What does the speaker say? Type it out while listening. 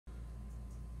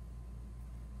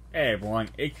Hey everyone,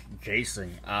 it's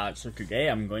Jason. So today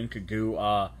I'm going to do,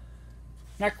 not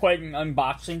quite an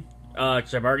unboxing,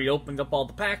 because I've already opened up all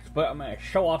the packs, but I'm going to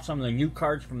show off some of the new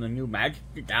cards from the new Magic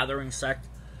the Gathering set,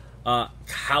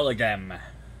 Kaldheim.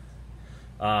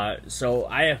 So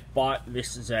I have bought,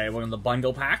 this is one of the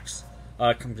bundle packs,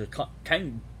 comes with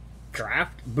 10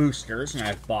 draft boosters, and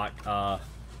I've bought,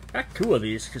 got 2 of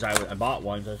these, because I bought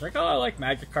one, so I was like, oh, I like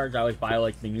Magic cards, I always buy,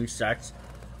 like, the new sets,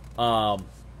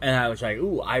 and I was like,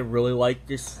 ooh, I really like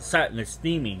this set and this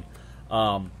theming.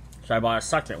 So I bought a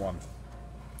second one.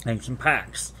 And some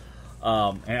packs.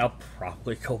 And I'll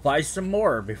probably go buy some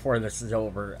more before this is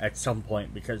over at some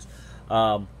point. Because,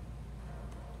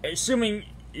 assuming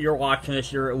you're watching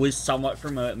this, you're at least somewhat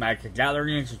familiar with Magic the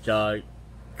Gathering. It's a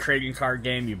trading card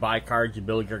game. You buy cards, you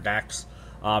build your decks.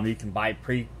 You can buy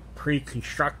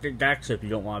pre-constructed decks. If you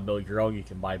don't want to build your own, you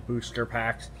can buy booster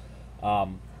packs.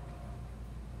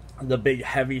 The big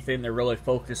heavy thing they're really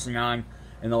focusing on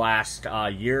in the last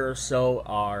year or so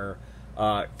are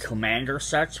commander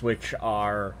sets, which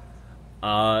are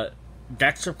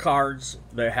decks of cards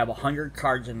that have 100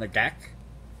 cards in the deck,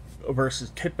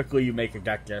 versus typically you make a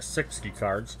deck that has 60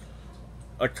 cards.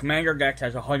 A commander deck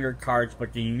has 100 cards,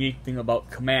 but the unique thing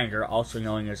about commander, also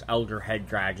known as Elder Head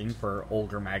Dragon for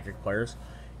older Magic players,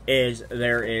 is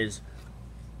there is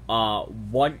out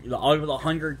of the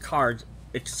 100 cards,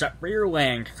 except for your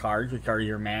land cards, which are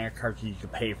your mana cards you can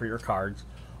pay for your cards,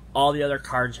 all the other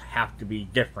cards have to be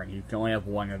different. You can only have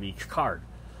one of each card.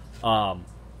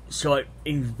 So it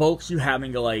invokes you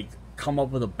having to, like, come up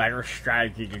with a better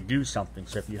strategy to do something.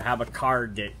 So if you have a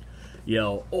card that,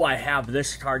 oh, I have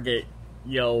this card that,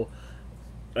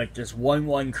 like this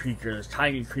 1/1 creature, this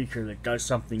tiny creature that does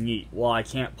something neat. Well, I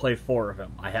can't play 4 of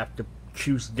them. I have to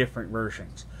choose different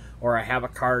versions. Or I have a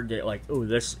card that, like, oh,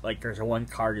 this, like, there's one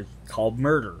card that's called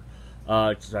Murder.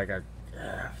 It's like a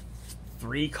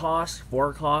 3 cost,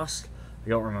 4 cost. I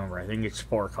don't remember. I think it's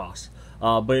 4 cost.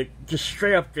 But it just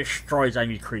straight up destroys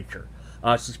any creature.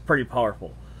 So it's pretty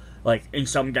powerful. Like, in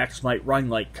some decks might run,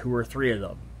 like, 2 or 3 of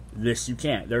them. This you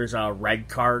can't. There's a red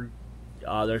card.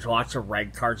 There's lots of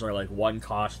red cards that are, like, 1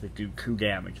 cost that do 2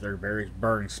 damage. There are various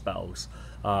burn spells.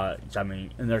 I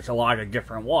mean, and there's a lot of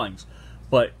different ones.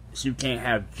 But, so you can't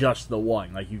have just the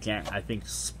one. Like, you can't, I think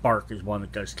Spark is one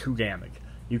that does 2 damage.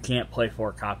 You can't play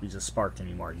 4 copies of Spark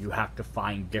anymore. You have to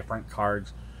find different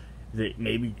cards that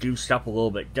maybe do stuff a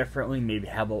little bit differently. Maybe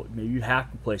you have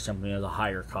to play something at a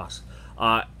higher cost.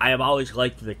 I have always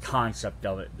liked the concept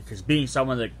of it, because being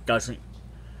someone that doesn't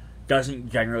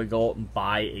generally go out and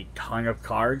buy a ton of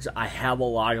cards, I have a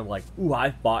lot of, like, ooh,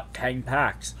 I've bought 10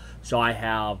 packs. So I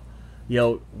have,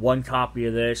 1 copy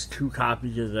of this, 2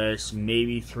 copies of this,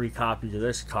 maybe 3 copies of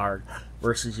this card,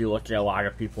 versus you look at a lot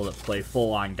of people that play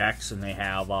full-on decks and they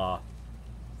have, 4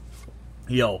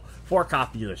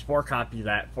 copies of this, 4 copies of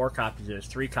that, 4 copies of this,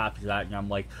 3 copies of that, and I'm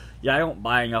like, yeah, I don't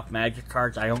buy enough Magic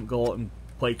cards, I don't go out and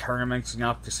play tournaments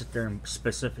enough to sit there and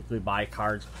specifically buy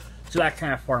cards, so that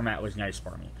kind of format was nice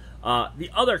for me. The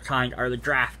other kind are the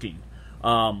drafting,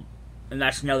 and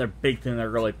that's another big thing they're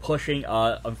really pushing.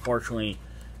 Unfortunately,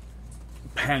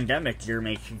 pandemic year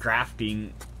makes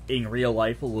drafting in real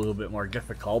life a little bit more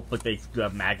difficult, but they do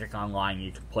have Magic Online.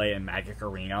 You can play in Magic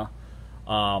Arena,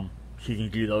 so you can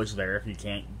do those there if you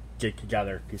can't get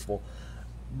together with people.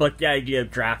 But the idea of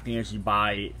drafting is you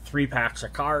buy 3 packs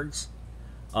of cards,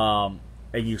 and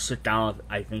you sit down with,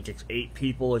 I think it's 8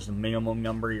 people is the minimum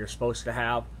number you're supposed to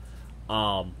have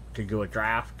to do a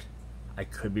draft. I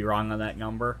could be wrong on that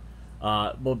number.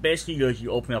 But basically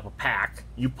you open up a pack,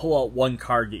 you pull out 1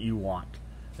 card that you want,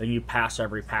 then you pass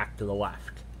every pack to the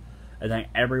left. And then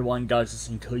everyone does this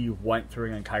until you've went through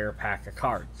an entire pack of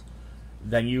cards.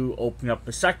 Then you open up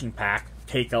the second pack,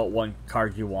 take out 1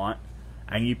 card you want,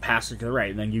 and you pass it to the right.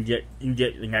 And then you get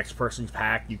the next person's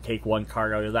pack, you take 1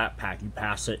 card out of that pack, you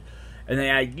pass it. And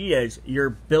the idea is you're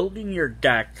building your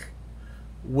deck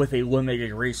with a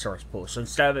limited resource pool. So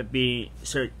instead of it being,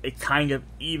 so it kind of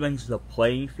evens the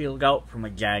playing field out from,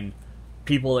 again,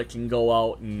 people that can go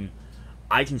out and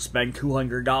I can spend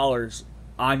 $200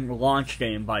 on launch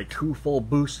day and buy 2 full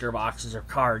booster boxes of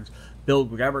cards,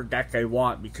 build whatever deck I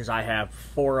want because I have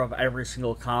 4 of every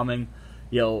single common,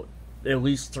 at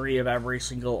least 3 of every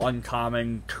single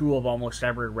uncommon, 2 of almost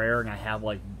every rare, and I have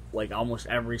like almost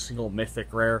every single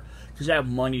mythic rare because I have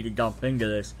money to dump into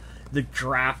this. The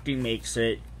drafting makes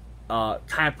it,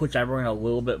 kind of puts everyone a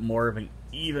little bit more of an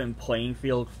even playing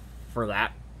field for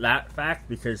that fact,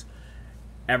 because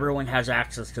everyone has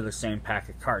access to the same pack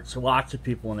of cards. So lots of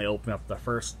people, when they open up the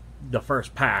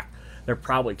first pack, they're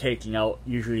probably taking out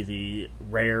usually the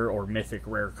rare or mythic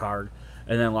rare card,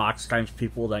 and then lots of times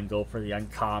people then go for the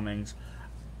uncommons.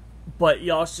 but it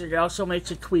also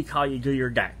makes it tweak how you do your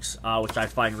decks, which I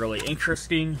find really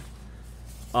interesting.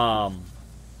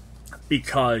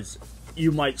 Because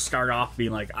you might start off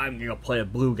being like, I'm gonna play a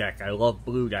blue deck. I love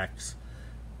blue decks.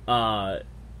 But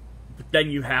then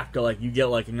you have to you get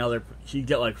you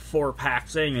get like 4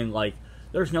 packs in, and like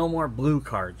there's no more blue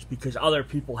cards because other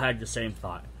people had the same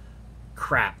thought.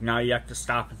 Crap! Now you have to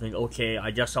stop and think. Okay,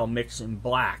 I guess I'll mix in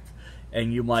black.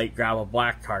 And you might grab a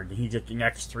black card, and you get the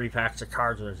next 3 packs of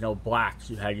cards where there's no blacks.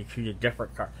 You had to choose a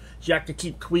different card. So you have to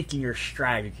keep tweaking your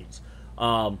strategies,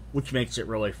 which makes it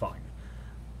really fun.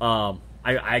 I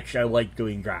like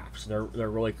doing drafts. They're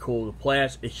really cool to play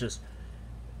as. It's just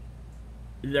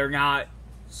they're not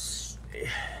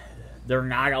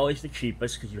always the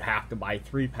cheapest because you have to buy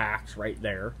 3 packs right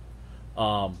there.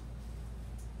 And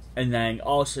then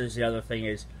also the other thing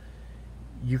is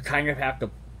you kind of have to.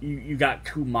 You got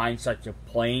 2 mindsets of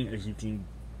playing, is you can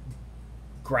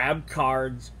grab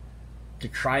cards to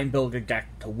try and build a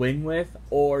deck to win with,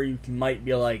 or you might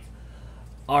be like,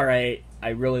 alright, I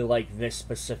really like this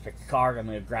specific card, I'm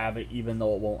going to grab it even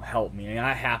though it won't help me. And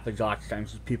that happens a lot of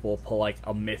times. People will pull like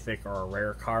a mythic or a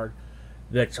rare card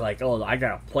that's like, oh, I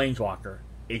got a planeswalker,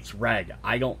 it's red,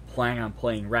 I don't plan on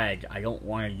playing red, I don't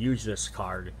want to use this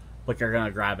card, but they're going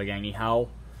to grab it anyhow.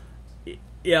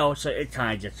 You know, so it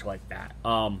kind of gets like that.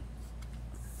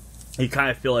 You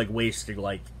kind of feel like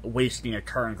wasting a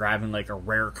turn grabbing like a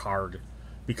rare card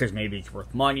because maybe it's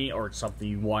worth money or it's something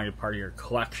you wanted part of your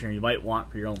collection or you might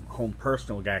want for your own home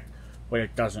personal deck, but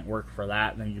it doesn't work for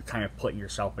that, and then you're kind of putting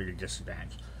yourself at a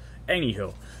disadvantage.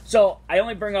 Anywho, so I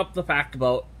only bring up the fact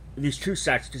about these 2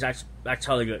 sets because that's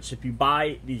how they do it. So if you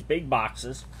buy these big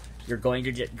boxes, you're going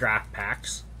to get draft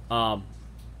packs.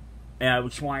 And I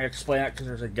just want to explain that because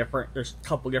there's a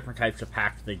couple different types of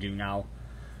packs they do now,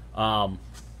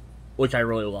 which I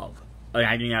really love.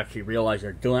 I didn't actually realize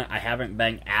they're doing it. I haven't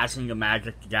been as into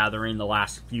Magic the Gathering the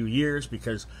last few years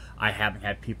because I haven't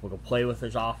had people to play with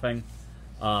as often.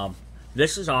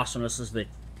 This is awesome. This is the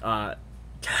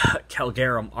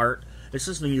Kaldheim art. This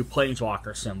is the new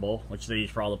Planeswalker symbol, which they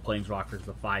use for all the Planeswalkers,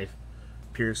 the 5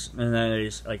 pierce, and then they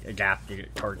just like adapted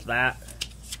it towards that.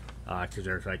 Because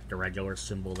there's like the regular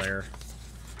symbol there.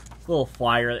 Little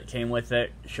flyer that came with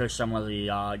it shows some of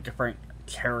the different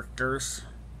characters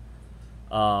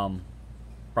from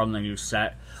the new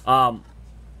set. And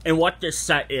what this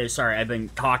set is, sorry, I've been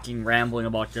rambling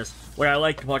about this. What I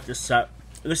like about this set,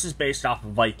 this is based off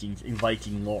of Vikings in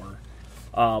Viking lore.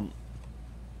 So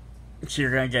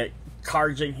you're gonna get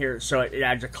cards in here, so it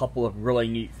adds a couple of really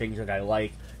neat things that I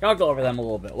like. I'll go over them a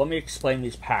little bit. Let me explain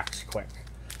these packs quick.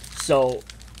 So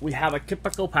we have a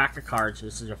typical pack of cards.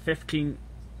 This is a 15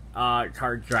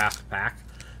 card draft pack.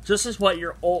 So this is what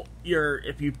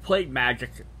if you played Magic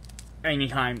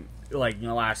anytime, like in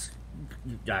the last,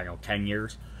 I don't know, 10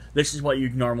 years, this is what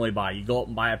you'd normally buy. You go out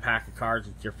and buy a pack of cards,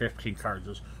 it's your 15 cards.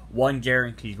 There's 1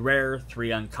 guaranteed rare, 3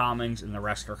 uncommons, and the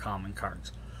rest are common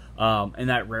cards. And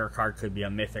that rare card could be a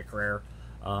mythic rare.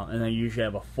 And then you usually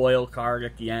have a foil card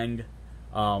at the end,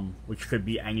 which could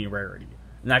be any rarity.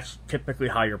 And that's typically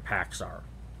how your packs are.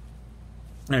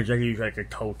 There's usually like a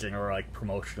token or like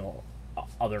promotional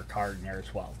other card in there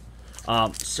as well.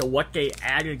 So what they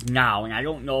added now, and I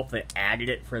don't know if they added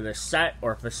it for this set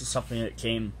or if this is something that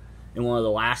came in one of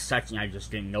the last sets and I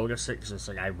just didn't notice it because it's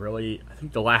like I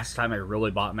think the last time I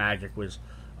really bought Magic was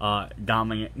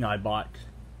Dominant. No, I bought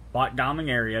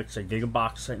Dominaria because I did a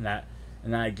box set in that,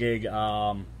 and then I did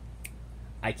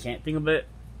I can't think of the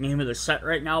name of the set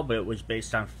right now, but it was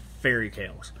based on fairy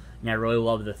tales. And I really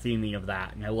love the theming of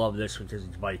that. And I love this because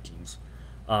it's Vikings.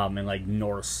 And like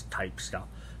Norse type stuff.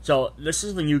 So this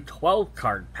is the new 12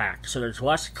 card pack. So there's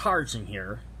less cards in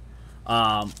here.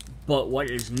 But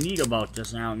what is neat about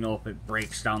this, and I don't know if it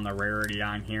breaks down the rarity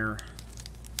on here.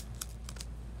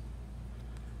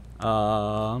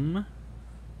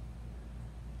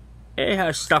 It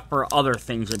has stuff for other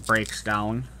things it breaks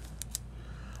down.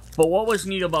 But what was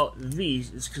neat about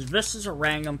these is because this is a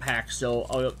random pack, so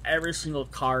out of every single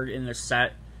card in the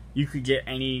set, you could get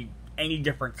any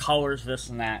different colors, this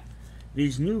and that.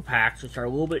 These new packs, which are a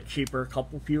little bit cheaper, a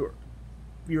couple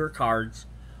fewer cards,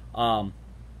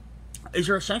 these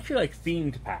are essentially like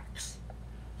themed packs.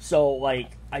 So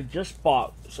like I just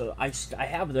bought, so I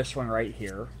have this one right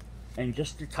here, and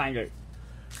just to kind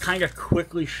of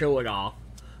quickly show it off,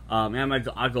 and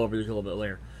I'll go over this a little bit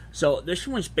later. So this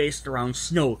one was based around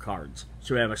snow cards.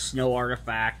 So we have a snow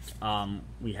artifact,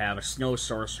 we have a snow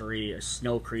sorcery, a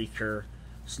snow creature,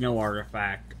 snow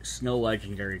artifact, snow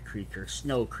legendary creature,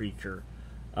 snow creature,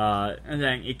 and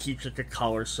then it keeps it to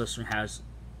colors. So this one has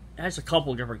a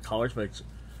couple different colors, but it's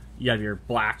you have your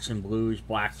blacks and blues,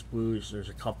 blacks, blues. There's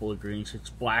a couple of greens.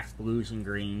 It's black, blues, and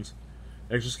greens.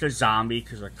 There's just a zombie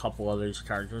because a couple of those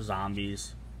cards are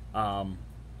zombies. Zombie.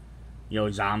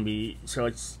 So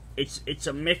it's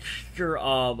a mixture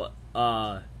of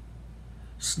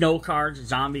snow cards,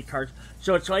 zombie cards.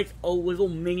 So it's like a little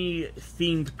mini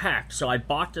themed pack. So I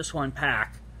bought this one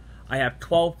pack. I have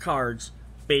 12 cards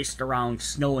based around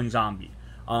snow and zombie.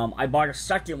 I bought a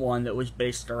second one that was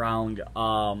based around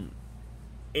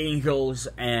angels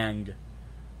and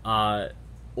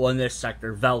in this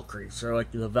sector, Valkyrie. So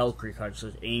like the Valkyrie card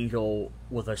says angel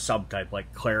with a subtype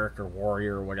like cleric or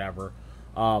warrior or whatever.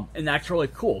 And that's really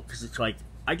cool because it's like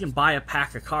I can buy a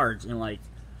pack of cards and like,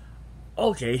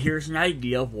 okay, here's an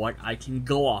idea of what I can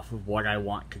go off of what I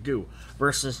want to do.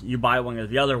 Versus you buy one of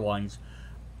the other ones,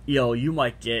 you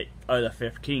might get out of the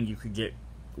 15, you could get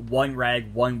one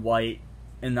red, one white,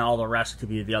 and all the rest could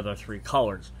be the other 3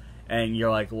 colors. And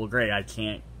you're like, well, great, I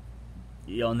can't,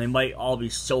 and they might all be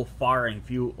so far and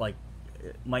few, like,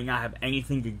 it might not have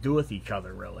anything to do with each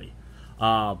other, really.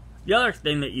 The other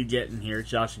thing that you get in here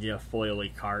is you also get a foil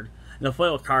card. And the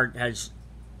foil card has,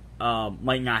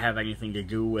 might not have anything to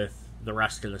do with the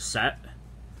rest of the set.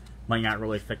 Might not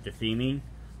really fit the theming.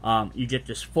 You get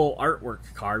this full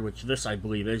artwork card, which this I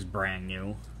believe is brand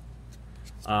new.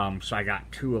 So I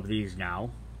got 2 of these now.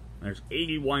 There's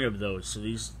 81 of those, so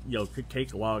these could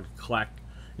take a while to collect.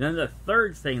 And then the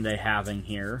third thing they have in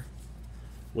here,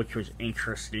 which was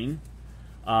interesting,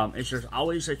 is there's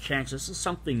always a chance. This is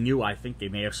something new. I think they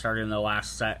may have started in the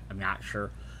last set. I'm not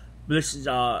sure. But this is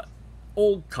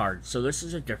old cards, so this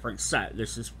is a different set.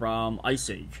 This is from Ice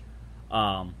Age.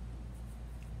 Not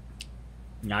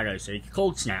Ice Age,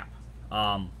 Cold Snap,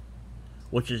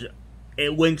 which is,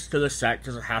 it links to the set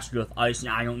because it has to do with ice, and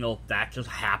I don't know if that just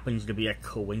happens to be a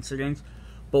coincidence,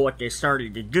 but what they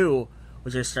started to do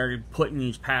was they started putting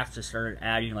these packs, they started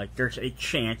adding, like, there's a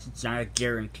chance, it's not a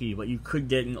guarantee, but you could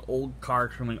get an old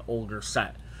card from an older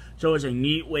set. So it was a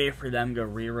neat way for them to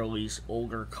re-release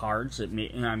older cards,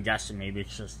 and I'm guessing maybe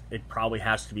it's just, it probably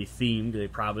has to be themed. They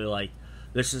probably, like,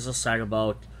 this is a set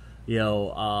about,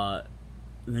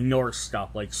 the Norse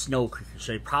stuff, like Snow Creatures.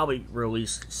 They probably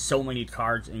released so many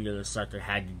cards into the set that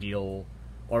had to deal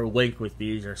or link with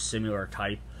these or similar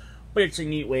type. But it's a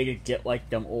neat way to get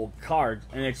like them old cards,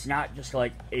 and it's not just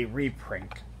like a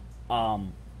reprint,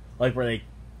 like where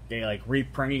they like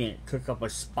reprinting it, cook up a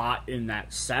spot in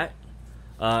that set.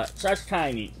 So that's kind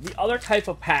of neat. The other type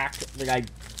of pack that I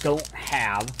don't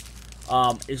have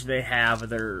is they have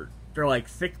they're like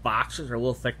thick boxes, or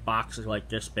little thick boxes like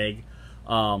this big.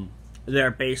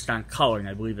 They're based on color, and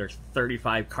I believe there's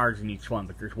 35 cards in each one,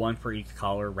 but there's one for each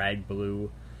color: red, blue,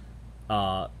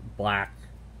 black,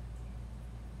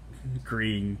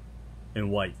 green,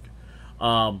 and white.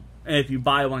 And if you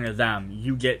buy one of them,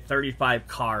 you get 35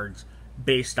 cards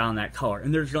based on that color.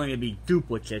 And there's going to be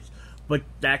duplicates, but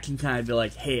that can kind of be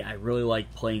like, hey, I really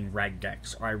like playing red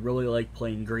decks, or I really like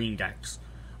playing green decks.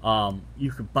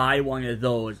 You could buy one of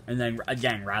those, and then,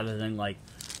 again, rather than like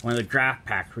one of the draft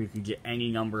packs where you could get any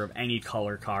number of any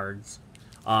color cards,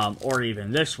 or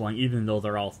even this one, even though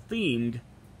they're all themed,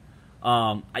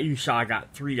 you saw I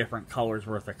got 3 different colors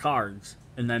worth of cards,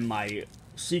 and then my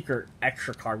secret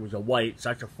extra card was a white, so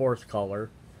that's a 4th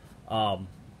color.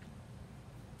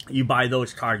 You buy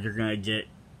those cards, you're going to get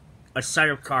a set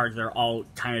of cards that are all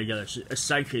kind of together. So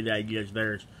essentially, the idea is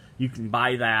you can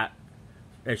buy that.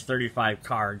 There's 35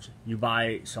 cards. You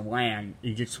buy some land.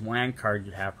 You get some land cards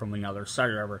you have from another set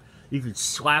or whatever. You can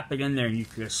slap it in there, and you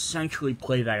can essentially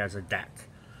play that as a deck.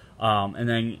 And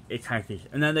then it kind of,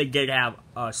 and then they did have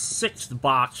a 6th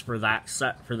box for that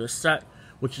set, for this set,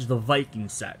 which is the Viking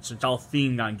set. So it's all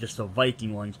themed on just the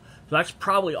Viking ones. So that's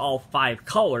probably all 5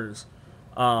 colors,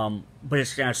 but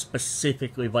it's kind of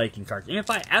specifically Viking cards. And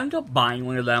if I end up buying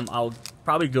one of them, I'll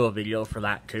probably do a video for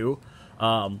that too.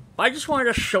 But I just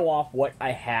wanted to show off what I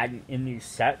had in these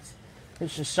sets.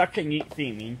 This is such a neat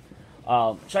theming.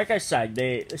 So like I said,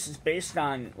 this is based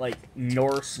on like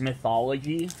Norse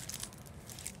mythology.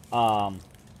 And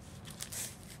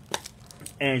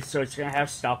so it's gonna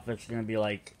have stuff that's gonna be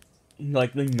like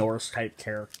the Norse type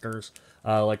characters,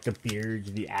 like the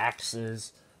beards, the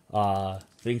axes,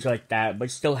 things like that. But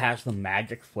it still has the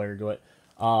magic flair to it.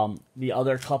 The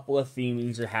other couple of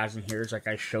themings it has in here is, like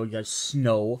I showed you,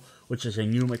 snow, which is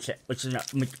an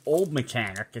old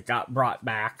mechanic that got brought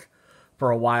back for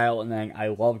a while, and then I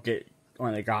loved it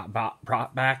when it got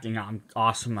brought back, and I'm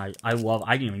awesome. I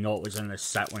didn't even know it was in this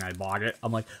set when I bought it.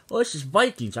 I'm like, well, this is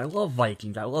Vikings. I love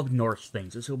Vikings. I love Norse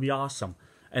things. This will be awesome.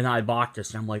 And I bought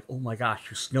this, and I'm like, oh my gosh,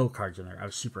 there's snow cards in there. I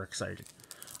was super excited.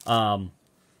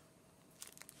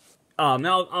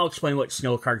 Now I'll explain what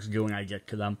snow cards do when I get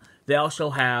to them.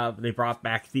 They brought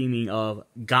back theming of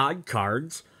God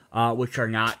cards, which are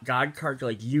not God cards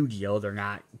like Yu-Gi-Oh! They're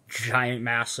not giant,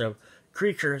 massive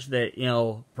creatures that,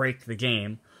 break the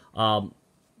game.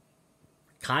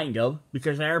 Kind of,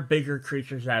 because they are bigger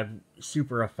creatures that have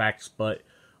super effects, but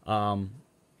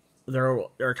they're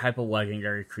a type of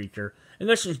legendary creature. And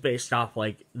this is based off,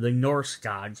 like, the Norse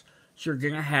gods. So you're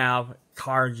going to have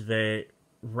cards that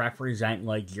represent,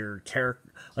 like, your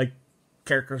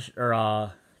characters,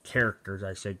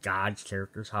 I said gods,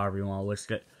 characters, however you want to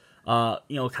list it.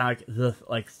 Kind of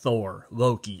like Thor,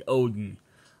 Loki, Odin,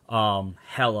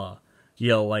 Hela,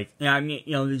 these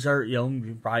are,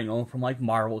 you probably know from, like,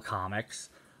 Marvel Comics,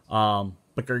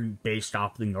 but they're based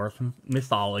off the Norse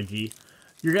mythology.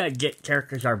 You're going to get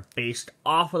characters that are based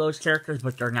off of those characters,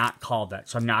 but they're not called that.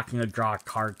 So I'm not going to draw a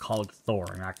card called Thor.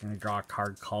 I'm not going to draw a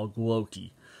card called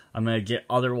Loki. I'm going to get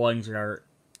other ones that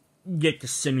get the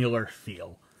similar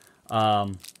feel.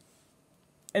 And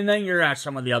then you're at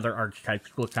some of the other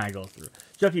archetypes we'll kind of go through.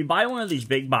 So if you buy one of these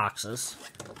big boxes,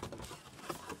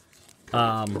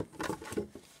 so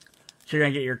you're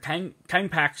going to get your 10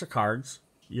 packs of cards.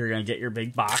 You're going to get your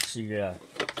big box. You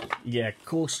get a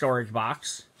cool storage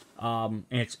box. And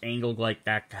it's angled like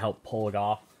that to help pull it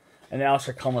off. And they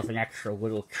also come with an extra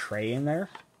little tray in there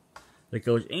that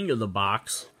goes into the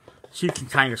box. So you can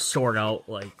kind of sort out,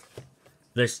 like,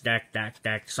 this deck, that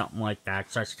deck, something like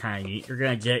that. So that's kind of neat. You're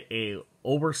going to get a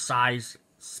oversized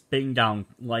spin down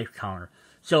life counter.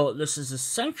 So this is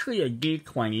essentially a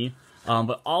D20,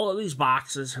 but all of these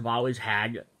boxes have always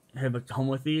have come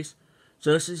with these.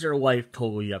 So this is your life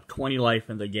total. You have 20 life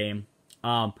in the game.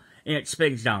 And it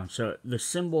spins down. So the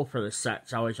symbol for the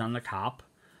set's always on the top.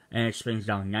 And it spins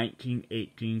down 19,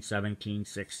 18, 17,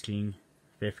 16,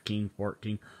 15,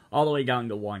 14, all the way down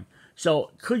to 1. So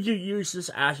could you use this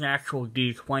as an actual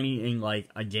D20 in, like,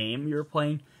 a game you're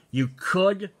playing? You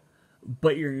could,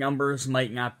 but your numbers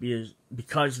might not be as...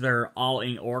 Because they're all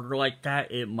in order like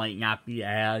that, it might not be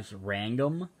as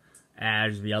random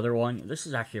as the other one. This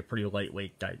is actually a pretty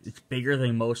lightweight dice. It's bigger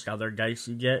than most other dice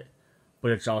you get,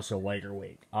 but it's also lighter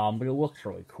weight. But it looks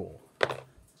really cool.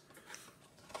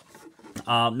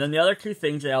 Then the other two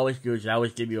things they always do is they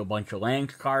always give you a bunch of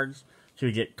land cards. So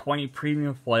we get 20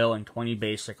 premium foil and 20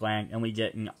 basic land, and we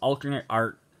get an alternate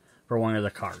art for one of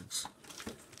the cards.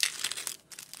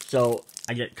 So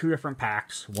I get two different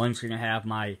packs. One's going to have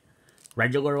my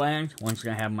regular land. One's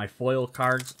going to have my foil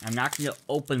cards. I'm not going to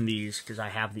open these because I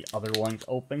have the other ones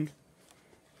opened.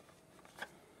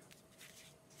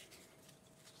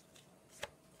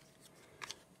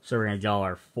 So we're going to get all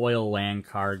our foil land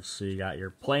cards. So you got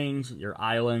your plains, your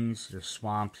islands, your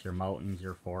swamps, your mountains,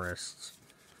 your forests.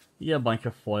 You get a bunch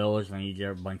of foils, and then you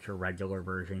get a bunch of regular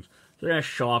versions. So they're going to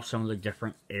show off some of the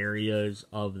different areas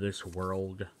of this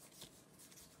world,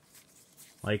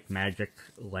 like magic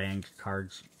land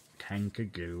cards tend to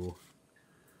do.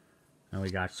 And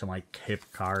we got some, like,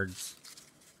 tip cards.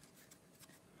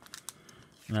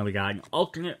 And then we got an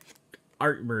alternate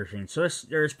art version. So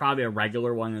there's probably a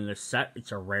regular one in this set.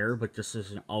 It's a rare, but this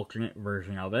is an alternate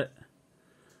version of it.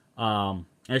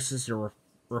 This is the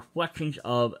reflections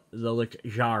of the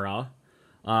Littjara.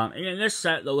 And in this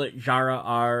set, the Littjara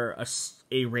are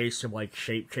a race of, like,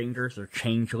 shape changers or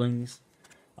changelings.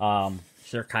 So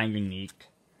they're kind of neat.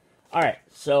 Alright,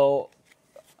 so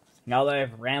now that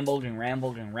I've rambled and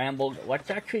rambled and rambled, let's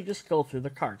actually just go through the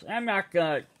cards. I'm not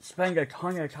going to spend a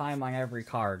ton of time on every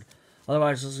card.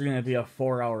 Otherwise, this is going to be a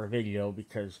 4-hour video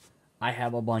because I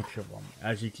have a bunch of them.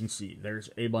 As you can see, there's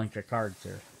a bunch of cards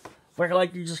here. But I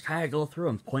like to just kind of go through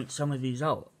and point some of these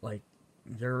out. Like,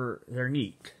 they're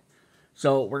neat.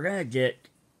 So, we're going to get...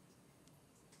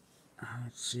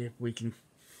 let's see if we can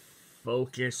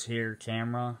focus here,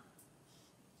 camera.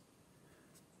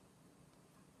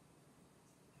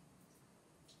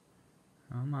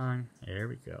 Come on. There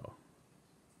we go.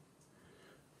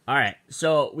 Alright,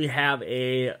 so we have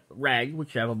a reg,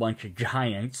 which have a bunch of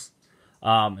giants.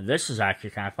 This is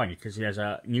actually kind of funny, because he has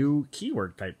a new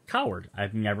keyword type, coward.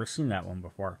 I've never seen that one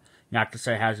before. Not to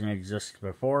say it hasn't existed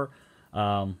before,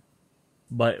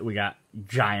 but we got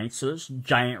giants, so there's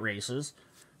giant races,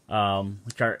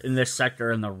 which are in this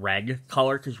sector in the reg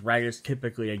color, because reg is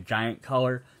typically a giant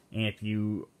color, and if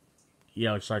you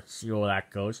so let's see where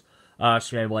that goes. So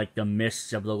you have, like, the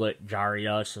mists of the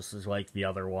Littjara, so this is, like, the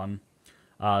other one.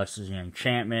 This is an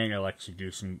enchantment. It lets you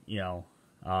do some,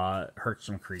 hurt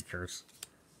some creatures.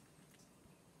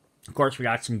 Of course, we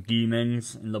got some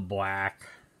demons in the black.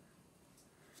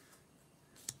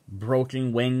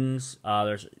 Broken wings.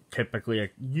 There's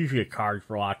typically usually a card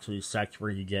for lots of these sets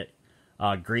where you get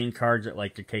green cards that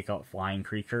like to take out flying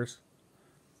creatures.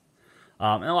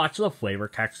 And lots of the flavor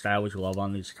text I always love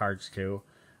on these cards too.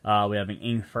 We have an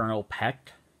Infernal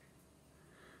Pet.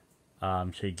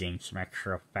 So you gain some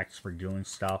extra effects for doing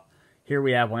stuff. Here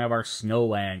we have one of our snow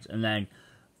lands, and then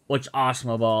what's awesome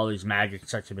about all these magic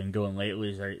sets have been doing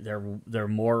lately is they're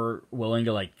more willing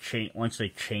to like change once they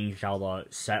changed how the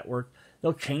set worked.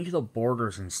 They'll change the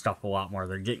borders and stuff a lot more.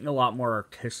 They're getting a lot more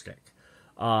artistic.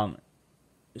 So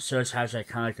this has like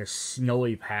kind of like a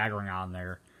snowy pattern on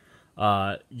there,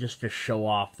 just to show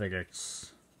off that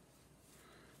it's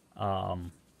a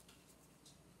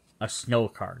snow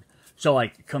card. So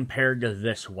like compared to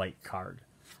this white card,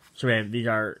 so we have these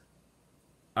are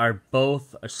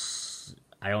both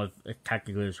I don't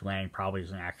technically this land probably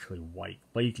isn't actually white,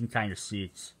 but you can kind of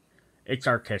see it's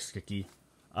artistic-y.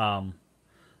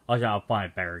 I'll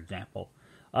find a better example.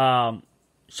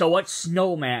 So what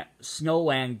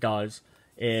Snowland does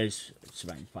is, let's see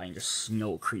if I can find a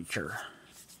snow creature.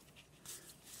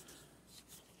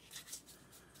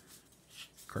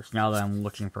 Of course, now that I'm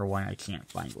looking for one, I can't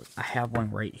find one. I have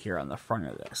one right here on the front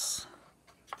of this.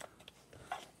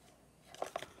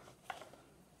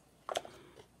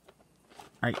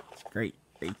 Alright, great.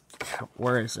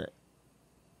 Where is it?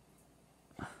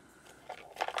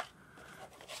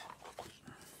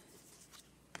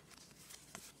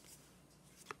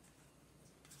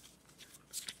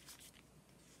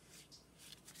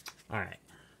 Alright,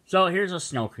 so here's a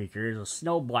snow creature. Here's a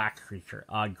snow black creature,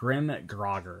 Grim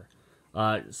Grogger.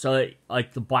 So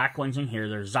like the black ones in here,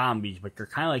 they're zombies, but they're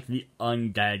kind of like the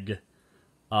undead,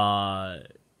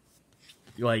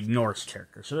 like Norse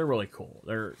characters. So they're really cool.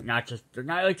 They're not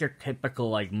like your typical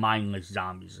like mindless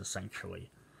zombies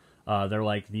essentially. They're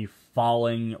like the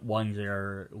fallen ones that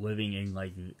are living in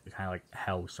like kind of like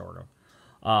hell sort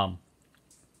of.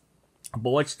 But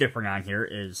what's different on here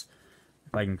is,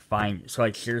 if I can find, so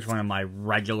like here's one of my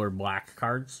regular black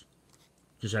cards.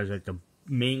 Just has like the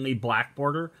mainly black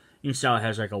border. You can see how it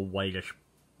has like a whitish,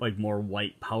 like more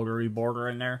white powdery border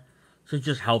in there. So it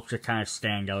just helps it kind of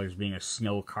stand out as being a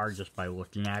snow card just by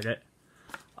looking at it.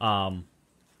 And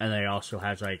then it also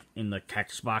has like in the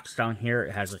text box down here,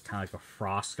 it has a kind of like a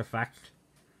frost effect.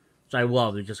 So I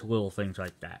love it, just little things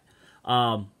like that.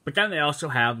 But then they also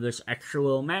have this extra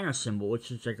little mana symbol,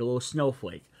 which is like a little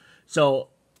snowflake. So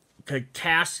to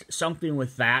cast something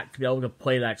with that, to be able to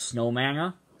play that snow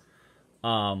mana,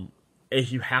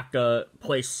 is you have to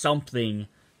play something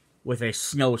with a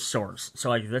snow source. So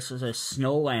like this is a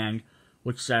snow land,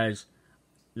 which says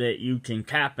that you can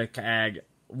tap it to add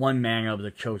 1 mana of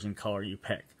the chosen color you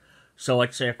pick. So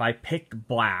let's say if I picked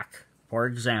black, for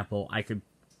example, I could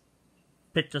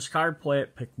pick this card, play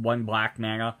it, pick 1 black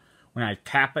mana. When I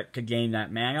tap it to gain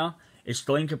that mana, it's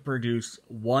going to produce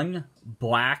 1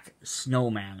 black snow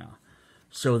mana.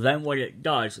 So then what it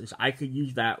does is I could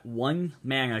use that 1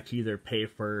 mana to either pay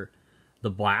for the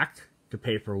black, to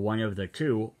pay for one of the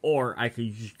 2, or I could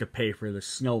use it to pay for the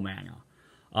snow mana.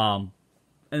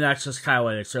 And that's just kind of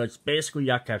what it is. So it's basically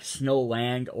you have to have snow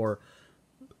land or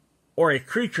a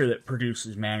creature that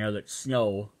produces mana that's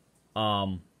snow,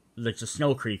 that's a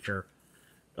snow creature.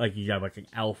 Like you have like an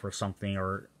elf or something,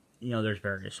 or, you know, there's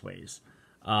various ways.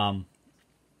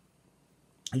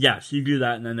 Yes, you do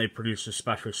that, and then they produce a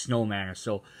special snow mana.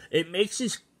 So it makes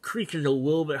these creatures a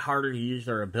little bit harder to use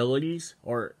their abilities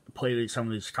or play some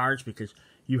of these cards because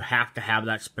you have to have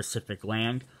that specific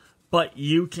land. But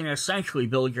you can essentially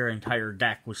build your entire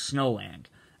deck with snow land,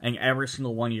 and every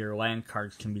single one of your land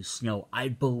cards can be snow, I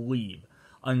believe.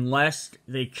 Unless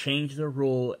they change the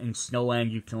rule in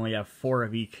Snowland, you can only have 4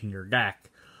 of each in your deck.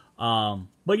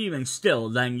 But even still,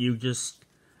 then you just,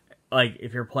 like,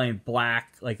 if you're playing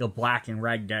black, like a black and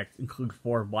red deck, include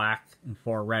 4 black and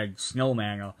 4 red snow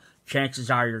mana,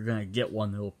 chances are you're going to get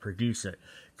one that will produce it.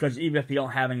 Because even if you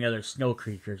don't have any other snow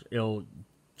creatures, it'll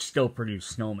still produce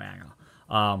snow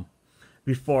mana.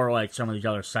 Before, like, some of these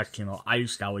other sets came out, I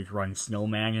used to always run snow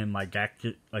mana in my deck,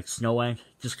 like Snowland,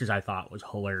 just because I thought it was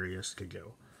hilarious to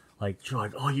do. Like,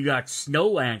 oh, you got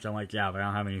Snowlands? I'm like, yeah, but I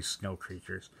don't have any snow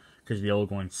creatures, because the old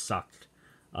ones sucked.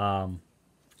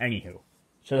 Anywho,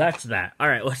 so that's that.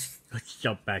 Alright, let's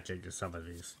jump back into some of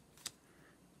these.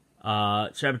 So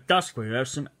we have Duskwind, we have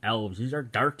some elves. These are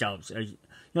dark elves. You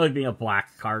know, like being a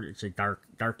black card, it's a dark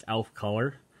elf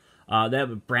color. They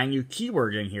have a brand new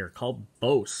keyword in here called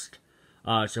Boast.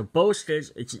 So Boast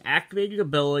it's an activated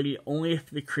ability only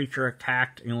if the creature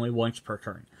attacked and only once per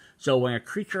turn. So when a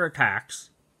creature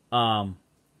attacks, for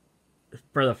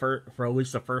at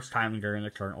least the first time during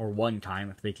the turn, or one time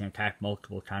if they can attack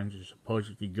multiple times, as opposed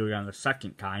if you do it on the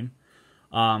second time,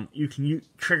 you can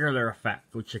trigger their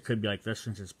effect, which it could be like this,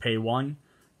 since it's pay 1,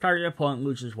 target opponent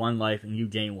loses 1 life and you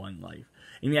gain 1 life.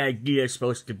 And the idea is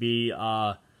supposed to be,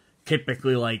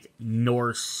 typically like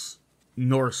Norse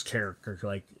characters,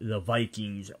 like the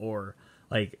Vikings or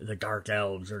like the Dark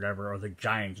Elves or whatever, or the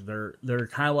Giants. They're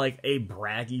kind of like a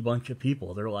braggy bunch of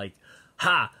people. They're like,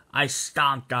 "Ha! I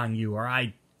stomped on you," or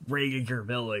 "I raided your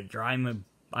village," or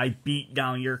I beat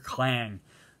down your clan."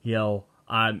 You know,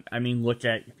 I mean, look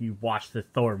at, if you watch the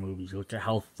Thor movies, look at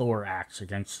how Thor acts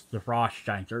against the Frost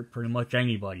Giants, or pretty much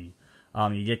anybody.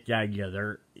 You get the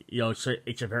idea.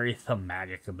 It's a very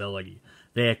thematic ability.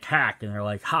 They attack, and they're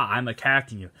like, "Ha, I'm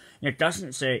attacking you." And it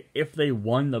doesn't say if they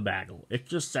won the battle. It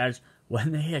just says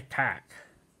when they attack.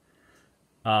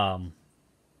 So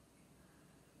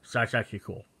that's actually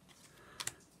cool.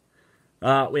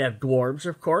 We have dwarves,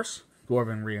 of course.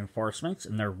 Dwarven reinforcements,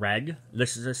 and they're red.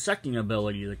 This is a second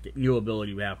ability, the new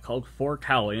ability we have called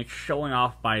Foretell, and it's showing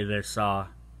off by this, like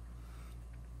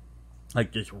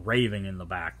this raven in the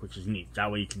back, which is neat.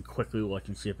 That way you can quickly look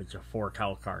and see if it's a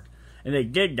Foretell card. And they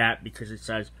did that because it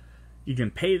says you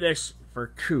can pay this for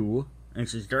 2, and it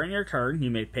says during your turn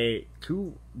you may pay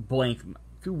 2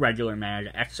 regular mana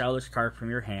to exile this card from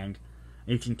your hand,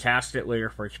 and you can cast it later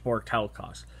for its Foretell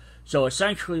cost. So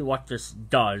essentially what this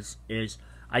does is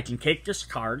I can take this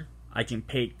card, I can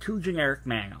pay 2 generic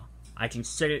mana, I can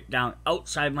sit it down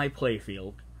outside my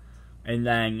playfield, and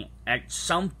then at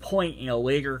some point in a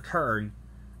later turn,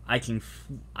 I can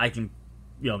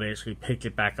basically pick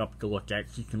it back up to look at,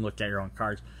 so you can look at your own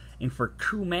cards. And for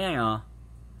 2 mana,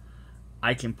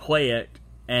 I can play it,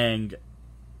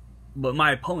 but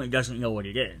my opponent doesn't know what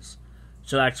it is.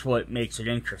 So that's what makes it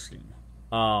interesting.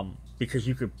 Because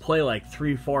you could play like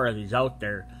 3-4 of these out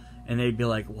there, and they'd be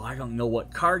like, "Well, I don't know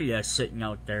what card he has sitting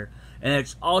out there." And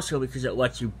it's also because it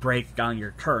lets you break down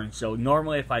your turn. So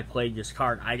normally if I played this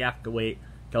card, I'd have to wait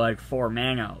till like 4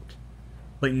 mana out.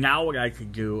 But now what I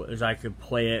could do is I could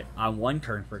play it on one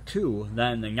turn for 2,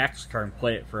 then the next turn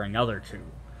play it for another 2.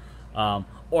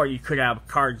 Or you could have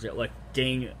cards that like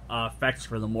gain effects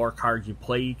for the more cards you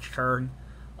play each turn.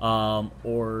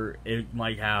 Or it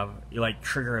might have like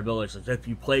trigger abilities. If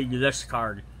you play this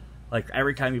card, like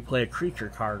every time you play a creature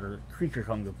card or creature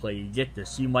comes to play, you get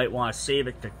this. You might want to save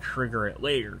it to trigger it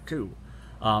later too.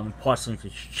 Plus, since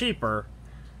it's cheaper,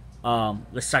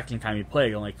 the second time you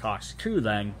play it only costs 2.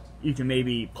 Then you can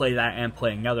maybe play that and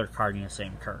play another card in the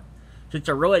same turn. So it's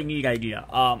a really neat idea.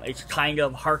 It kind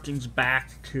of harkens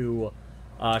back to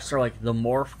sort of like the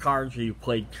morph cards where you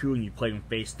played 2 and you played them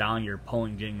face down. Your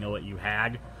opponent didn't know what you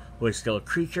had. It was still a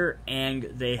creature, and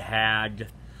they had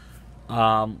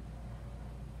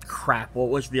crap. What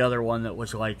was the other one that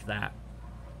was like that?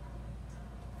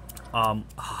 I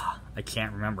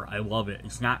can't remember. I love it.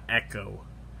 It's not Echo.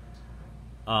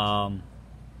 It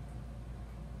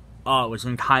was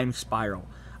in Time Spiral.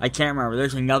 I can't remember.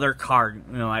 There's another card.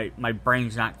 My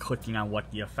brain's not clicking on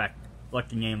what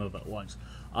the name of it was.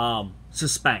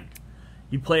 Suspend.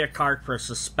 You play a card for a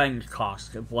suspend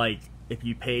cost of like, if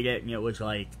you paid it and it was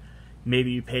like,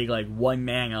 maybe you paid like 1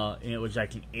 mana and it was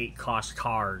like an 8 cost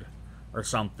card or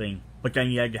something, but then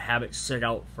you had to have it sit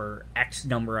out for X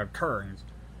number of turns,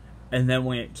 and then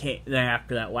when it came, then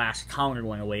after that last counter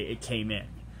went away, it came in.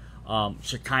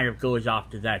 So it kind of goes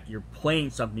off to that. You're playing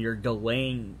something, you're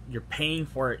delaying, you're paying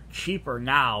for it cheaper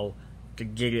now to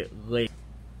get it later.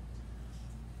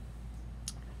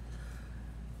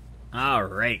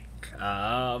 Alright,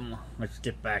 let's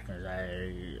get back to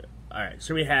that. Alright,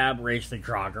 so we have Raise the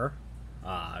Draugr.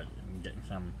 Getting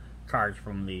some cards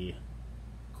from the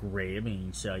grave, and you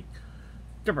can see like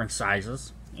different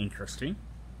sizes. Interesting.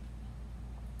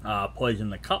 Poison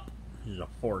the Cup. This is a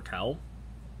Foretell.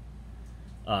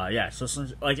 Yeah, so this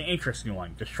is like an interesting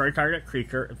one. Destroy target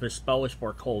creature. If the spell is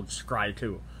foretold, scry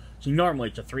 2. So normally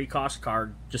it's a 3-cost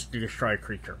card just to destroy a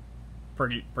creature.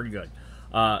 Pretty good.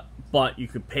 But you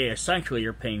could pay, essentially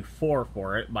you're paying 4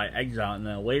 for it by exile, and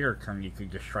then a later turn you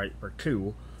could destroy it for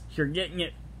 2. So you're getting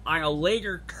it on a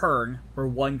later turn for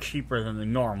 1 cheaper than the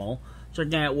normal. So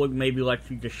again, it would maybe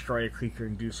let you destroy a creature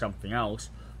and do something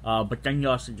else. But then you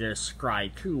also get a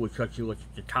scry 2, which lets you look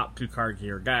at the top 2 cards of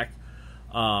your deck,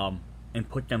 and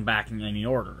put them back in any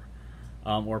order.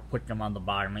 Or put them on the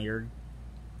bottom of your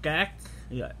deck.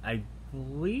 Yeah, I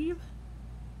believe.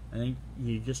 I think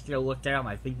you just gotta look at them.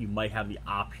 I think you might have the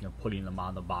option of putting them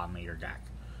on the bottom of your deck.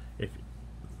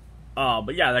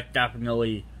 But yeah, that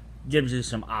definitely gives you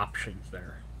some options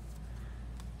there.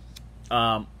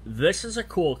 This is a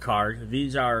cool card.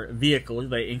 These are vehicles.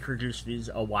 They introduced these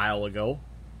a while ago.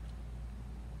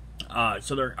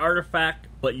 So they're an artifact,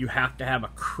 but you have to have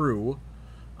a crew.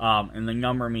 And the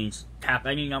number means tap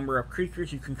any number of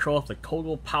creatures you control if the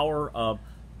total power of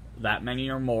that many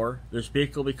or more. This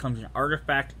vehicle becomes an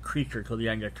artifact creature till the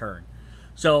end of turn.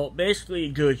 So basically,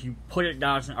 you do is you put it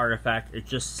down as an artifact. It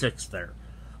just sits there,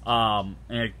 and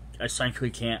it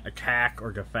essentially can't attack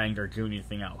or defend or do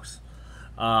anything else.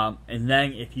 And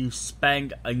then if you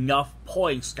spend enough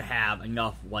points to have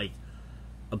enough, like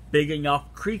a big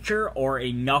enough creature or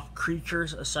enough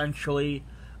creatures essentially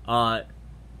to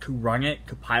run it,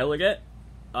 to pilot it,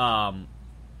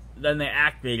 then they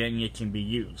activate it and it can be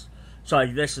used. So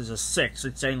like this is a 6.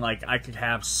 It's saying like I could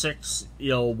have 6,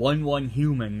 1/1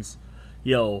 humans,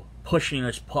 pushing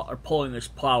this or pulling this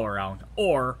plow around,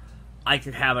 or I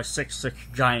could have a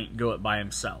 6/6 giant do it by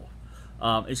himself.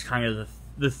 It's kind of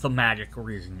the thematic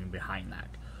reasoning behind that.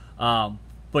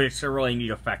 But it's a really neat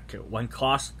effect too. When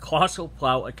Colossal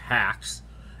Plow attacks,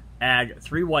 add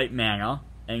 3 white mana,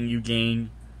 and you gain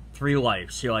 3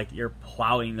 life. So you're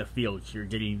plowing the field. So you're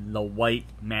getting the white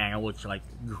mana, which is like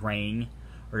grain,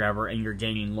 or whatever, and you're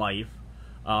gaining life.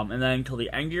 And then until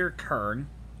the end of your turn,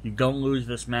 you don't lose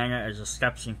this mana as the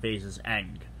steps and phases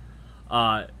end.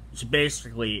 So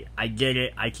basically, I get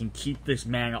it. I can keep this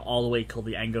mana all the way till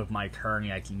the end of my turn,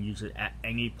 and I can use it at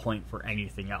any point for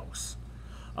anything else.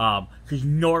 Because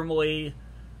normally,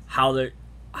 how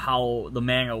the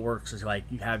mana works is like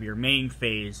you have your main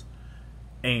phase,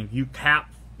 and you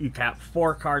tap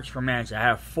 4 cards for mana. So I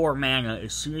have 4 mana.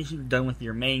 As soon as you're done with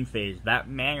your main phase, that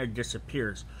mana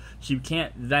disappears. So you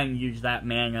can't then use that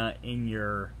mana in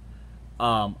your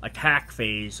attack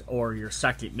phase or your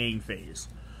second main phase.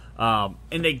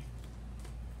 And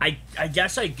I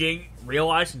guess I didn't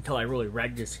realize until I really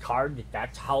read this card that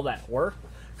that's how that worked.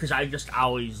 Because I just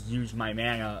always use my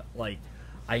mana, like,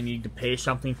 I need to pay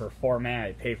something for 4 mana,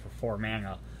 I pay for 4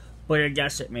 mana. But I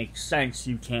guess it makes sense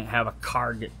you can't have a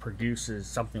card that produces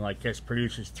something like this,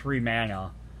 produces 3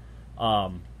 mana.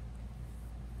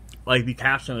 Like, if you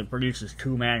tap something that produces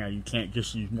 2 mana, you can't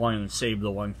just use 1 and save the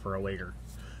 1 for a later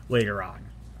on.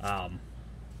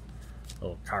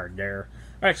 Little card there.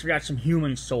 Alright, so we got some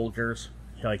human soldiers,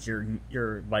 like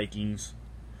your Vikings.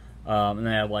 And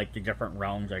they have like the different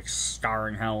realms, like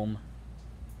Starnhelm.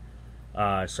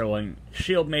 So when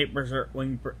Berserk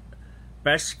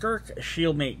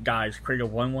Shieldmate dies, create a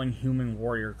 1/1 human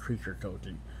warrior creature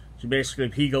token. So basically,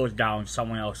 if he goes down,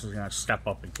 someone else is going to step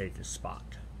up and take his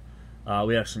spot.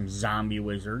 We have some zombie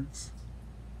wizards.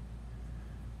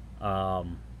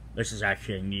 This is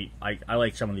actually a neat. I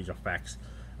like some of these effects.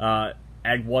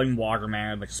 Add 1 water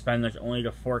mana, but spend it only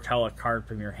to foretell a card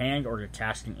from your hand or to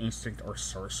cast an instant or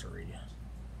sorcery.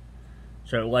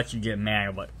 So it lets you get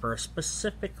mana, but for a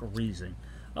specific reason.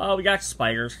 We got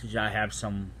spiders, because I have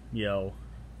some, some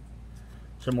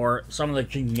of the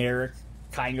generic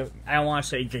kind of, I don't want to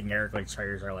say generic, like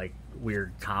spiders are like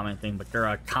weird common thing, but they're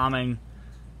a common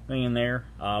thing in there.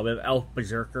 We have Elf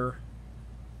Berserker.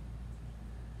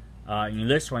 In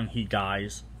this one, he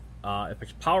dies. If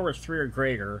its power is 3 or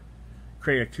greater,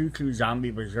 create a 2/2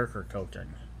 zombie berserker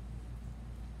token.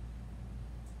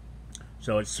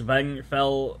 So it's Sven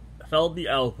felled the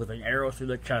elf with an arrow through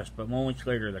the chest, but moments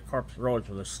later the corpse rose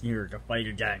with a sneer to fight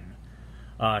again.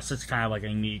 So it's kind of like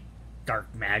a neat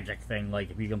dark magic thing.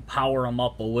 Like if you can power them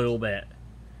up a little bit,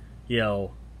 and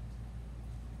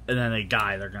then they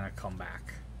die, they're gonna come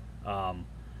back.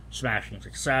 Smashing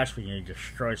success. We need to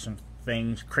destroy some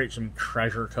things, create some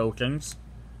treasure tokens.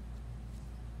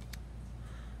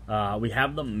 We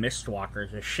have the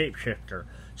Mistwalker, the Shapeshifter.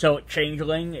 So,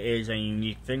 Changeling is a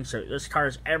unique thing. So, this card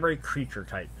is every creature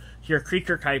type. So, your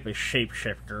creature type is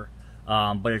Shapeshifter.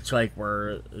 But it's like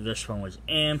where this one was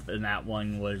Imp, and that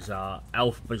one was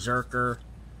Elf Berserker.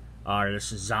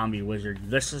 This is Zombie Wizard.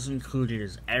 This is included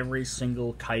as every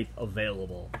single type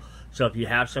available. So, if you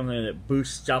have something that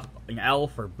boosts up an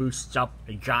Elf or boosts up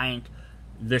a Giant,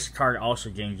 this card also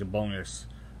gains a bonus.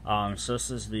 So,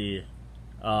 this is the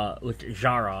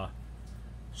Jara,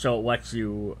 so it lets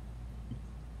you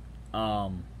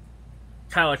kind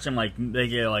of lets them they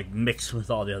get mixed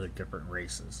with all the other different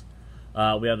races.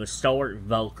 We have the Stalwart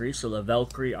Valkyrie. So the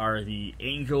Valkyrie are the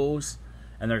angels,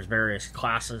 and there's various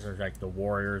classes. There's like the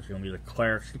warriors, gonna be the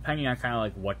clerics, depending on kind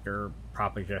of what their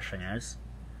proposition is.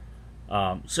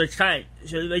 So it's so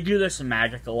they do this in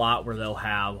Magic a lot, where they'll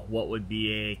have what would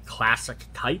be a classic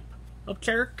type of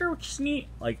character, which is neat,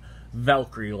 like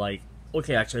Valkyrie,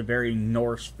 okay, that's a very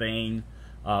Norse thing,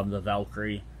 the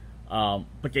Valkyrie.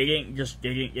 But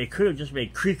they could have just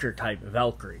made creature type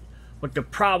Valkyrie. But the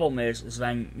problem is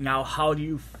then now how do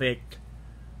you fit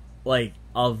a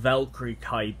Valkyrie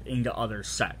type into other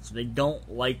sets? They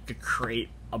don't like to create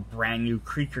a brand new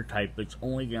creature type that's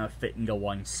only gonna fit into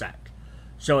one set.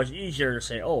 So it's easier to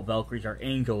say, oh, Valkyries are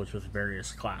angels with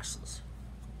various classes.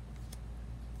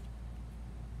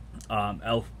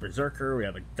 Elf Berserker, we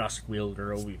have a Dusk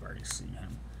Wielder, we've already seen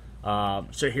him.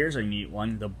 So here's a neat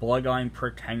one, the Bloodline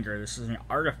Pretender. This is an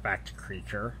artifact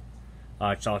creature.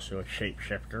 It's also a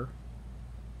shapeshifter.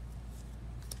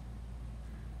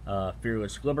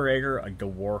 Fearless Liberator, a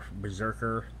Dwarf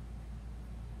Berserker.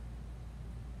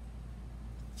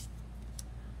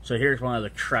 So here's one of the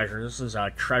treasures. This is a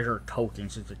treasure token.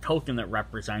 So it's a token that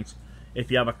represents,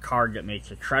 if you have a card that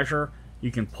makes a treasure,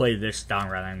 you can play this down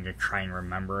rather than to try and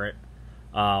remember it.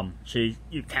 So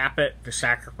you tap it to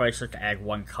sacrifice it to add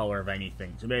one color of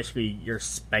anything. So basically, you're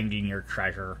spending your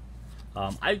treasure.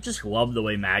 I just love the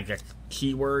way Magic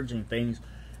keywords and things,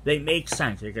 they make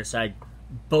sense. Like I said,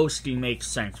 boasting makes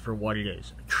sense for what it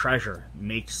is. Treasure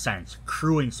makes sense.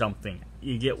 Crewing something,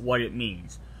 you get what it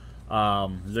means.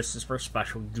 This is for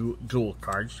special dual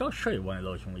cards. So I'll show you one of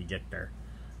those when we get there.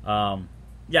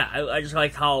 Yeah, I just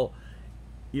like how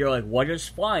you're like, what does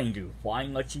flying do?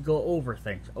 Flying lets you go over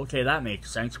things. Okay, that makes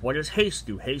sense. What does haste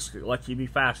do? Haste lets you be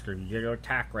faster. You get to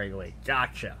attack right away.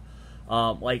 Gotcha.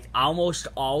 Like, almost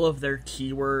all of their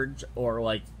keywords or,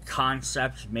 like,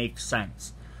 concepts make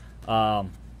sense.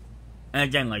 And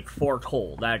again, like,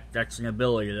 foretold. That's an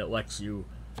ability that lets you,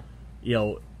 you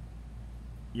know,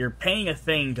 you're paying a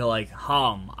thing to, like,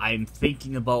 I'm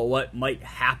thinking about what might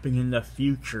happen in the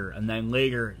future, and then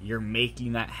later you're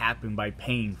making that happen by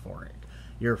paying for it.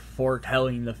 You're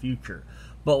foretelling the future.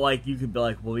 But, like, you could be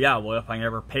like, well, yeah, what if I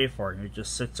never pay for it and it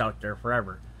just sits out there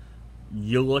forever?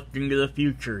 You looked into the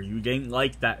future. You didn't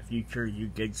like that future. You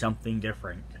did something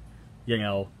different. You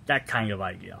know, that kind of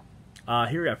idea.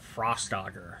 Here we have Frost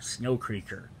Augur, snow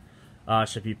creature.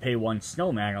 So if you pay 1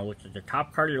 snow mana, look at the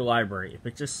top card of your library. If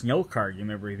it's a snow card, you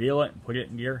may reveal it and put it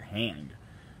into your hand.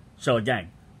 So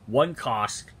again, 1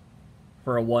 cost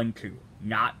for a 1/2.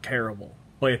 Not terrible.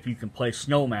 But if you can play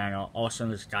snow mana, all of a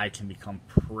sudden this guy can become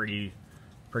pretty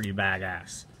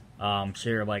badass. So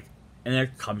you're like, and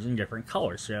it comes in different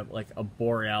colors. So you have like a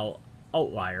Boreal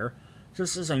Outlier. So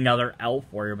this is another elf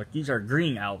warrior, but these are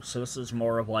green elves. So this is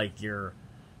more of like your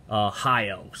high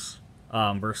elves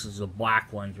versus the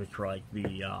black ones, which were like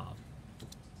the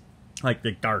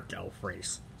dark elf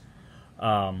race.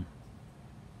 And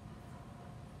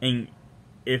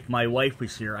if my wife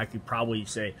was here, I could probably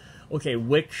say, okay,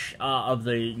 which of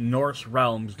the Norse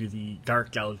realms do the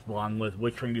dark elves belong with?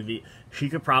 Which one do the... She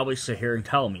could probably sit here and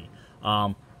tell me.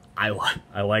 I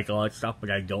like all that stuff, but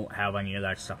I don't have any of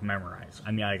that stuff memorized.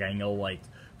 I mean, like, I know, like,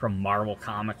 from Marvel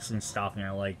Comics and stuff,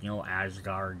 and like, you know,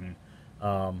 Asgard, and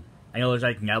I know there's,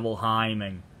 like, Nibelheim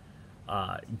and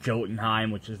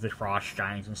Jotunheim, which is the Frost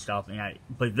Giants and stuff,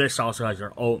 but this also has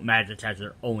their own... Magic has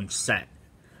their own set.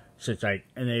 So it's like,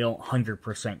 and they don't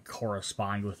 100%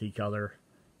 correspond with each other.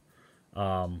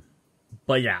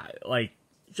 But yeah, like,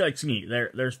 so it's neat.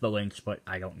 There's the links, but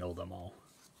I don't know them all.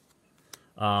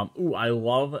 Ooh, I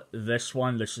love this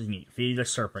one. This is neat. Feed the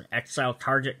Serpent. Exile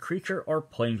target creature or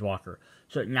planeswalker.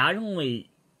 So it not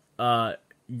only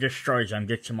destroys them,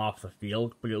 gets them off the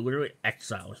field, but it literally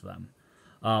exiles them.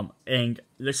 And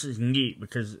this is neat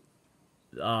because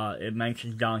it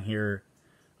mentions down here,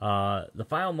 the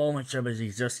final moments of his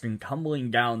existence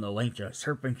tumbling down the length of a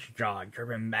serpent's jaw,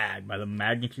 driven mad by the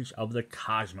magnitude of the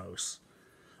cosmos.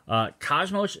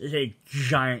 Cosmos is a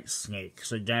giant snake.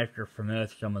 So again, if you're familiar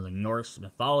with some of the Norse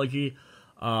mythology,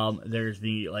 there's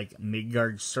the, like,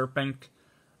 Midgard serpent,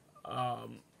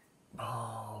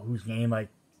 whose name, like,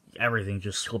 everything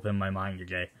just slipped in my mind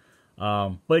today.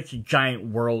 But it's a giant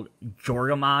world,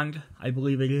 Jorgamond, I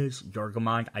believe it is.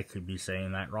 Jorgamond, I could be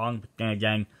saying that wrong, but then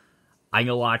again, I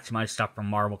know lots of my stuff from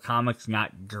Marvel Comics,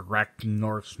 not direct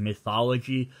Norse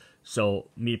mythology, so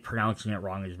me pronouncing it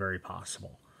wrong is very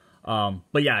possible.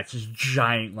 But yeah, it's this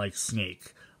giant, like,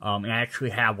 snake. And I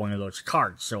actually have one of those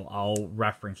cards, so I'll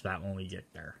reference that when we get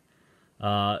there.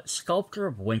 Sculptor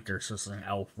of Winter, so this is an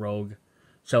elf rogue.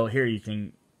 So here you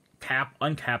can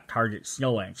untap target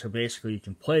snowland. So basically you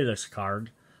can play this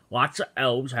card. Lots of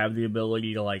elves have the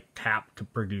ability to, like, tap to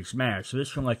produce mana. So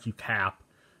this one lets you tap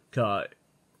to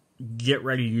get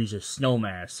ready to use a snow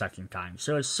mana a second time.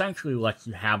 So it essentially lets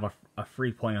you have a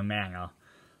free point of mana.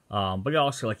 But it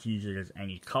also lets you use it as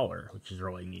any color, which is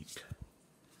really neat.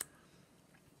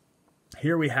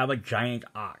 Here we have a giant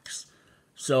ox.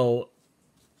 So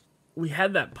we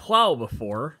had that plow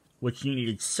before, which you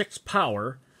needed 6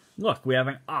 power. Look, we have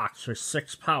an ox for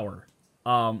 6 power.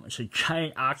 So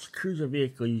giant ox cruiser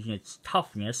vehicle using its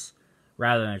toughness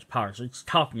rather than its power. So its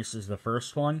toughness is the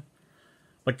first one.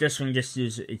 But this one just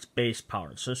uses its base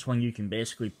power. So this one you can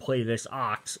basically play this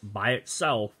ox by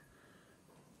itself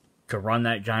to run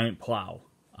that giant plow.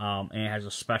 And it has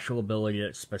a special ability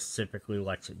that specifically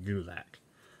lets it do that.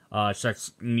 So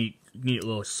that's neat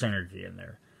little synergy in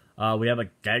there. We have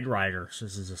a Dead Rider. So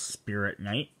this is a Spirit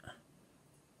Knight.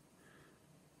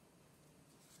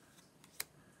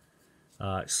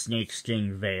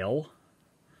 Snakeskin Veil.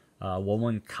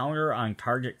 When counter on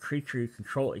target creature you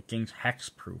control, it gains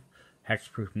hexproof.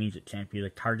 Hexproof means it can't be the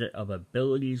target of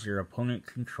abilities your opponent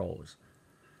controls.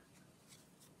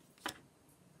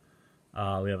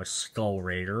 We have a Skull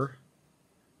Raider.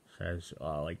 Says,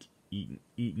 like, eating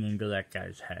into that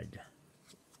guy's head.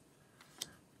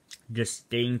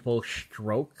 Disdainful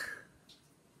Stroke.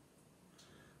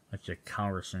 That's a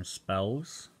counter some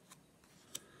spells.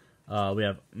 We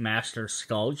have Master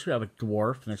Skulls. We have a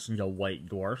dwarf, and this is a white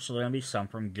dwarf, so there are going to be some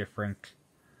from different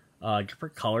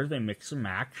colors. They mix and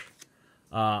match.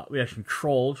 We have some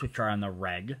trolls, which are on the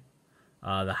red.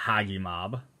 The Hagi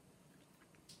mob.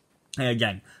 And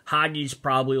again, Hagi's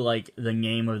probably like the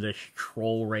name of this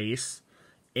troll race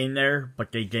in there,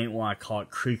 but they didn't want to call it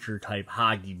creature type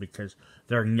Hagi because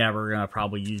they're never going to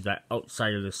probably use that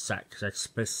outside of the set, because that's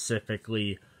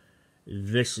specifically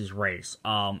this is race.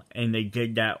 And they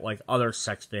did that like other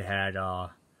sets. They had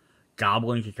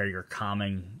goblins, which are your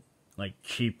common, like,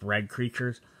 cheap red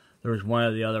creatures. There was one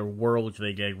of the other worlds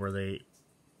they did where they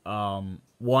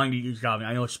wanted to use goblin.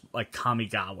 I know it's like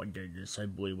Kamigawa did this, I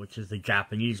believe, which is the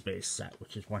Japanese-based set,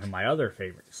 which is one of my other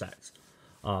favorite sets.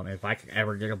 If I can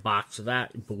ever get a box of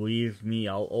that, believe me,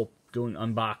 I'll do an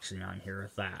unboxing on here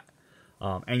with that.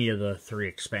 Any of the 3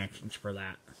 expansions for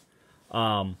that.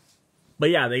 But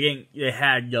yeah, they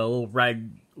had the little red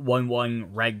 1/1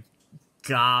 red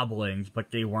goblins,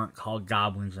 but they weren't called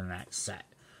goblins in that set.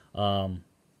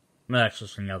 That's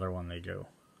just another one they do.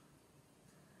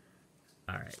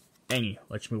 Alright.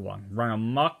 Let's move on. Run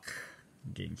Amok.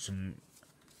 Getting some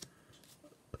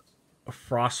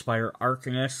Frostfire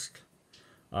Arcanist.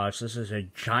 So this is a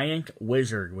giant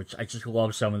wizard, which I just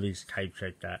love some of these types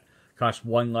like that. Costs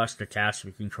 1 less to cast if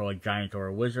you control a giant or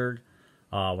a wizard.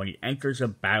 When he enters a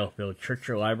battlefield, search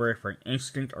your library for an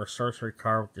instant or sorcery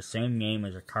card with the same name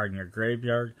as a card in your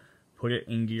graveyard. Put it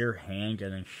into your hand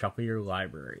and then shuffle your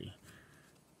library.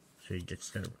 So he gets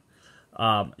to...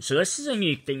 so this is a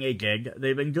neat thing they did.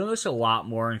 They've been doing this a lot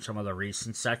more in some of the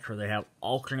recent sets where they have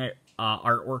alternate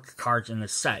artwork cards in the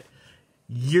set.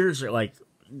 Years, like,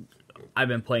 I've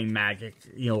been playing Magic,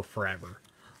 forever.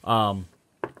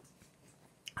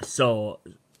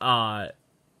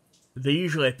 They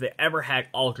usually, if they ever had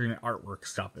alternate artwork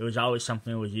stuff, it was always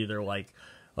something that was either like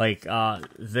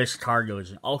this card, it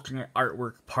was an alternate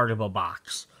artwork part of a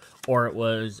box, or it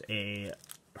was a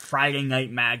Friday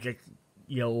Night Magic,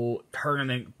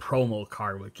 tournament promo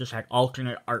card, which just had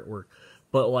alternate artwork,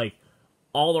 but like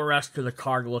all the rest of the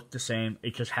card looked the same.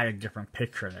 It just had a different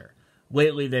picture there.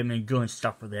 Lately, they've been doing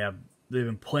stuff where they've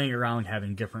been playing around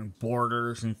having different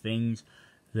borders and things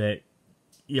that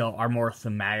are more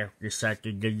thematic. This set,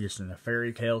 they did this in the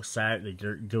Fairy Tale set.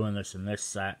 They're doing this in this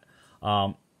set.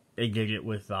 They did it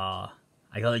with I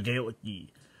know they did it with the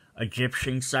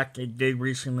Egyptian set they did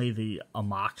recently, the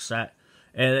Amok set.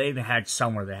 And they even had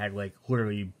some where they had, like,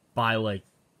 literally buy, like,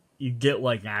 you get,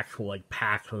 like, actual, like,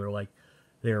 packs where I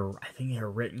think they're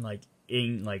written, like,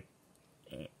 in, like,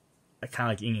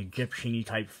 kind of like in Egyptian-y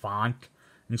type font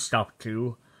and stuff,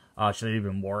 too. So they're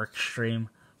even more extreme.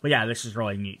 But yeah, this is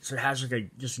really neat. So it has, like, a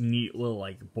just neat little,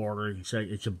 like, border. So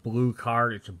it's a blue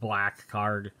card, it's a black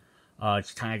card.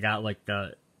 It's kind of got, like,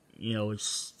 the,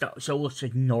 so it looks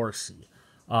like Norsey.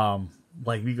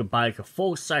 Like, you could buy, like, a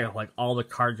full set of, like, all the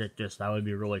cards like this. That would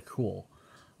be really cool.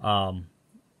 But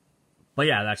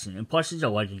yeah, that's it. And plus, it's a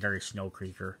legendary snow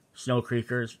creature. Snow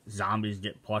creatures, zombies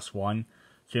get +1.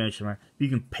 So you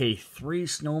can pay 3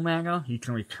 snow mana. You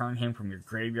can return him from your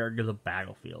graveyard to the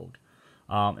battlefield.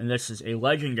 And this is a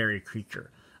legendary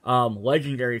creature.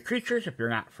 Legendary creatures, if you're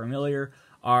not familiar,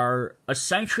 are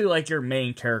essentially like your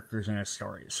main characters in a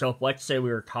story. So if, let's say,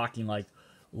 we were talking, like,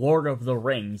 Lord of the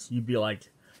Rings, you'd be like,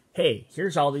 hey,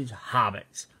 here's all these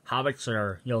hobbits. Hobbits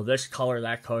are, this color,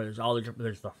 that color. There's all the different.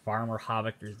 There's the farmer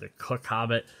hobbit. There's the cook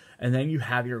hobbit. And then you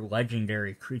have your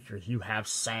legendary creatures. You have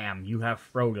Sam. You have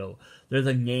Frodo. They're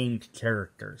the named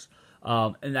characters.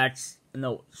 And that's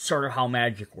sort of how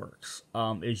Magic works.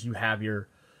 Is you have your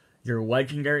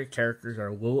legendary characters are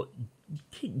a little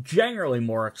generally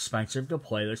more expensive to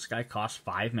play. This guy costs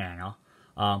 5 mana.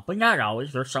 But not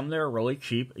always. There's some that are really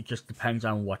cheap. It just depends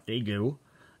on what they do.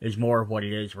 Is more of what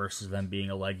it is versus them being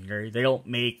a legendary. They don't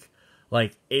make,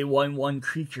 like, a 1/1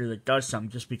 creature that does something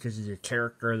just because he's a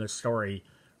character in the story.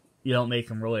 You don't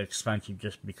make him really expensive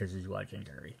just because he's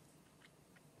legendary.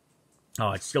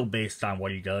 It's still based on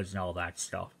what he does and all that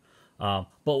stuff. But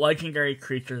legendary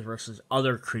creatures versus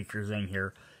other creatures in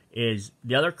here is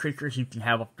the other creatures you can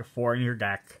have up to 4 in your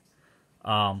deck.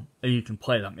 and you can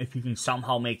play them. If you can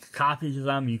somehow make copies of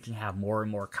them, you can have more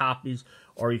and more copies,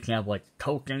 or you can have like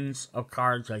tokens of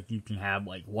cards, like you can have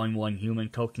like 1/1 human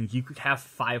tokens. You could have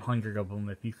 500 of them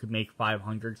if you could make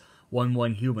 500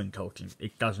 1/1 human tokens.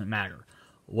 It doesn't matter.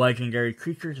 Legendary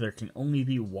creatures, there can only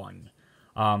be one.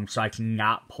 So I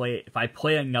cannot play, if I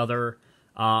play another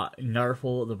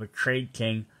Nerful the Betrayed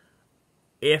King,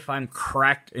 if I'm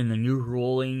correct in the new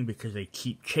ruling, because they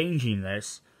keep changing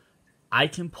this, I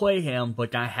can play him,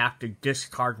 but I have to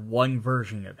discard one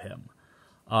version of him.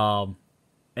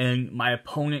 And my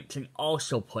opponent can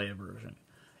also play a version.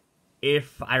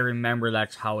 If I remember,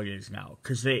 that's how it is now.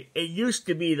 Because it used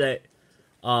to be that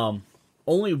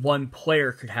only one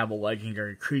player could have a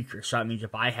legendary creature. So that means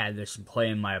if I had this and play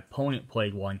and my opponent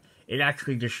played one, it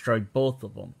actually destroyed both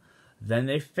of them. Then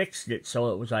they fixed it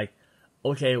so it was like,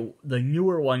 okay, the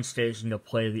newer one stays into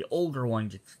play, the older one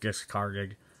gets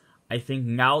discarded. I think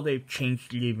now they've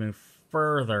changed it even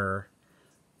further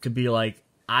to be like,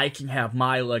 I can have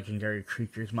my legendary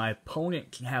creatures, my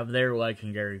opponent can have their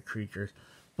legendary creatures,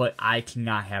 but I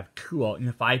cannot have two out. And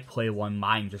if I play one,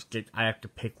 mine I have to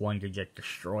pick one to get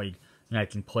destroyed, and I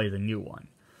can play the new one.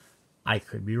 I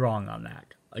could be wrong on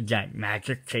that. Again,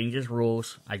 Magic changes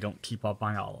rules. I don't keep up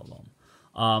on all of them.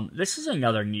 This is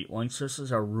another neat one. So this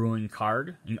is a Ruin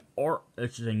card.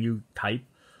 This is a new type.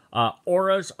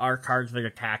 Auras are cards that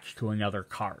attach to another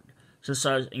card. So it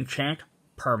says enchant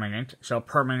permanent. So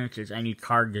permanent is any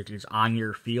card that is on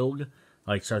your field.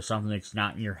 Like, so something that's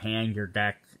not in your hand, your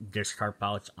deck, discard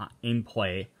pile, it's in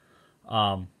play.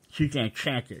 So you can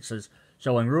enchant it. It says,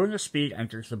 so when Ruin of Speed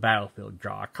enters the battlefield,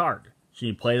 draw a card. So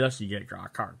you play this, you get to draw a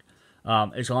card.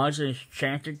 As long as the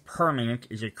enchanted permanent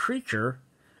is a creature,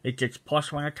 it gets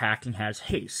 +1 attack and has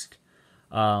haste.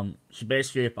 So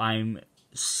basically, if I'm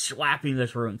slapping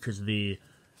this ruin, because the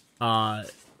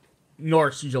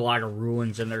Norse use a lot of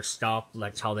ruins in their stuff,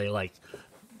 that's how they, like,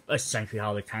 essentially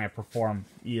how they kind of perform,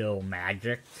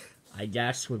 magic, I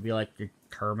guess, would be, like, the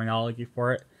terminology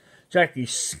for it. So if you,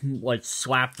 like,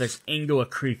 slap this into a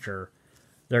creature,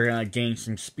 they're going to gain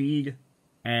some speed,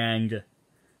 and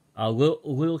a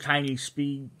little tiny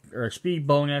speed, or a speed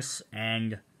bonus,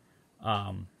 and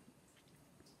a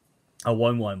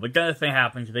 1/1. But then if anything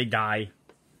happens, they die,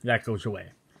 that goes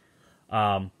away.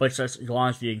 But it says, as long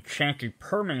as the enchanted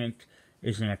permanent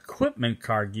is an equipment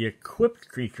card, the equipped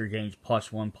creature gains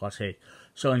 +1/+8.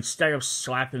 So instead of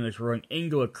slapping this ruin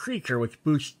into a creature, which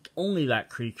boosts only that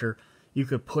creature, you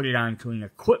could put it onto an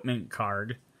equipment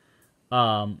card.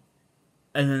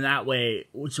 And then that way,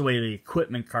 it's the way the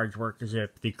equipment cards work, is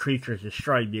if the creature is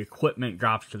destroyed, the equipment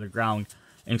drops to the ground,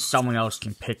 and someone else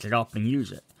can pick it up and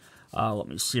use it. Let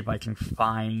me see if I can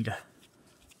find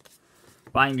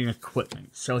an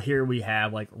equipment. So here we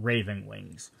have, like, Raven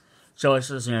Wings. So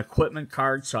this is an equipment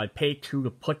card, so I pay 2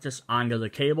 to put this onto the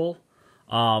table,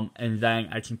 and then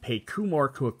I can pay 2 more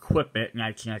to equip it, and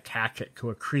I can attach it to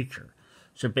a creature.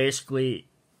 So basically,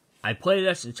 I play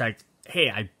this, it's like, hey,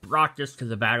 I brought this to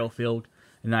the battlefield,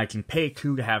 and then I can pay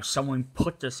 2 to have someone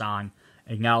put this on,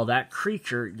 and now that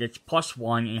creature gets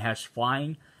 +1 and has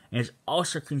flying, and is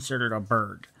also considered a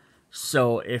bird.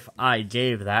 So if I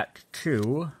gave that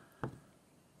to...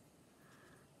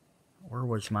 Where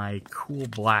was my cool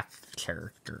black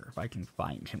character? If I can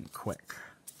find him quick.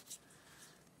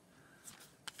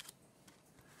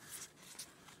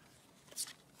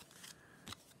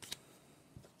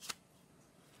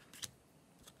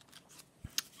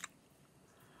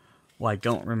 Well, I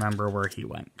don't remember where he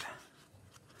went.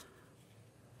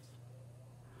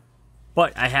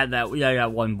 But I had that. We had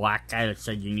that one black guy that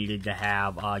said you needed to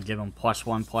have give him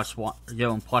 +1/+1, give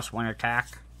him +1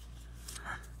 attack.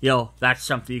 That's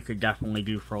something you could definitely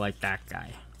do for like that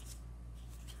guy.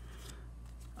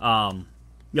 And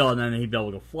then he'd be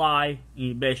able to fly, and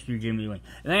he basically give me win.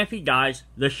 And then if he dies,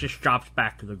 this just drops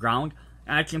back to the ground,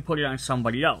 and I can put it on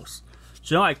somebody else.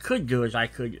 So what I could do is I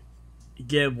could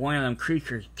give one of them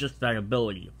creatures just that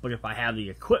ability. But if I have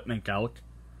the equipment out,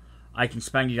 I can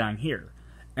spend it on here.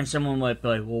 And someone might be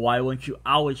like, well, why wouldn't you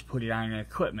always put it on an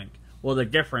equipment? Well, the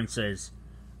difference is,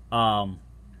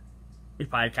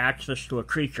 if I attach this to a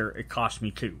creature, it costs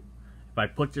me 2. If I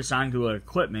put this onto an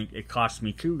equipment, it costs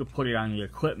me 2 to put it on the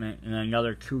equipment, and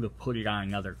another 2 to put it on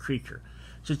another creature.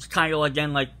 So it's kind of,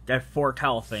 again, like that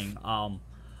foretell thing,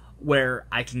 where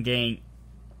I can gain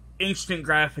instant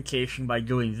gratification by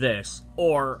doing this,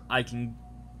 or I can,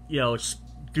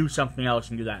 do something else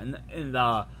and do that.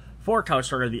 And foretell is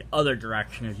sort of the other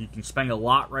direction, is you can spend a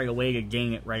lot right away to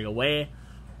gain it right away,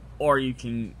 or you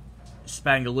can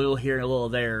spend a little here and a little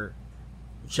there.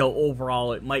 So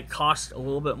overall, it might cost a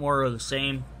little bit more of the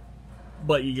same,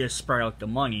 but you just spread out the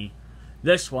money.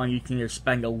 This one, you can either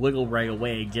spend a little right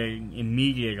away, getting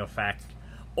immediate effect,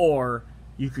 or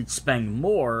you could spend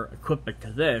more, equip it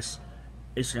to this.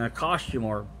 It's going to cost you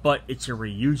more, but it's a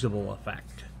reusable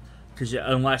effect. Because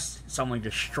unless someone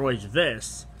destroys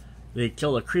this, they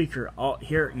kill the creature. Oh,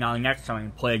 here, now next time I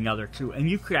can play another 2. And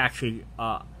you could actually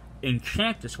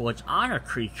enchant this while it's on a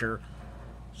creature.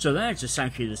 So then it's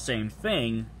essentially the same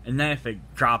thing. And then if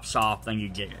it drops off, then you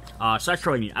get it. So that's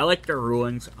really neat. I like their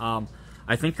ruins.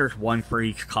 I think there's one for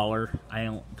each color. I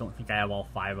don't think I have all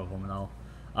 5 of them, though.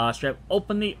 So you have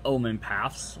Open the Omen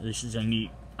Paths. This is a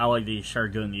neat... I like that you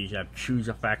start doing these. You have choose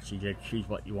effects. You get choose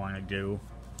what you want to do.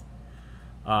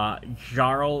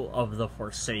 Jarl of the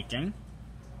Forsaken.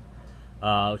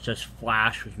 Which has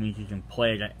Flash, which means you can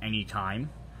play it at any time.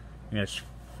 And it's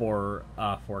for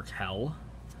Tell.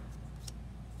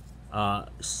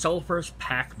 Sulphur's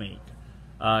Packmate.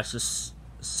 So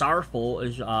Sarful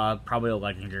is probably a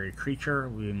legendary creature,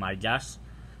 would be my guess.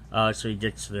 So he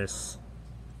gets this,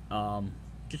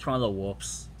 just one of the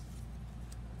whoops.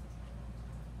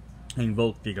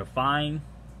 Invoke the Define.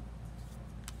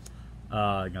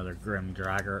 Another Grim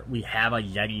Dragger. We have a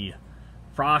Yeti.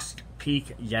 Frost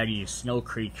Peak Yeti, snow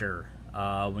creature.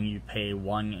 When you pay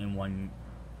 1 and 1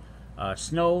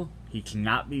 snow, he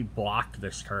cannot be blocked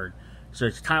this turn. So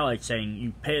it's kind of like saying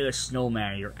you pay the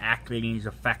snowman, you're activating his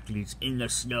effect, and he's in the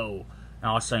snow. And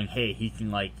all of a sudden, hey, he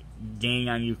can like gain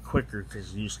on you quicker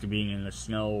because he's used to being in the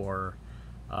snow, or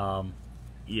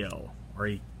you know, or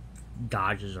he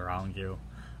dodges around you.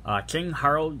 King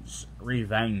Harold's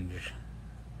Revenge.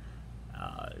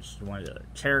 It's one of the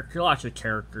characters, lots of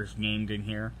characters named in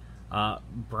here.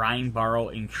 Brian Barrow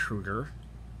Intruder.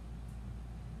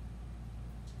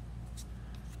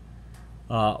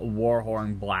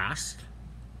 Warhorn Blast.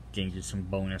 Gains you some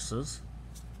bonuses.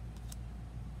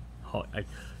 Oh,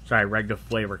 sorry, I read the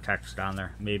flavor text down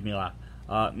there. Made me laugh.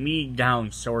 Me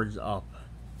Down, Swords Up.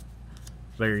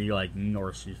 Very, like,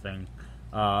 Norsey thing.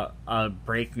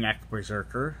 Breakneck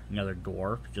Berserker. Another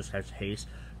dwarf. Just has haste.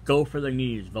 Go for the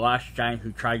Knees. The last giant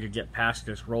who tried to get past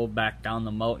us rolled back down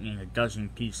the mountain in a dozen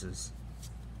pieces.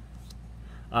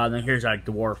 Then here's a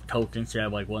dwarf token. So you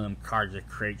have like one of them cards that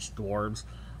creates dwarves.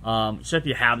 So if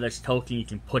you have this token, you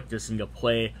can put this into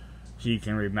play so you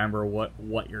can remember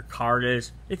what your card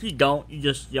is. If you don't, you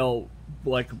just,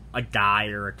 like a die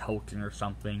or a token or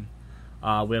something.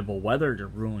 We have a Weathered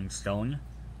Ruin Stone.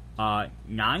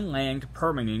 Non-land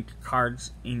permanent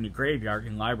cards in the graveyard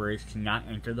and libraries cannot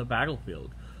enter the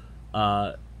battlefield.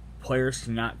 Players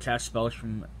cannot cast spells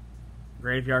from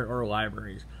graveyard or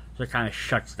libraries. So it kind of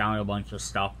shuts down a bunch of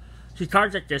stuff. See,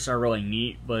 cards like this are really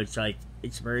neat, but it's like,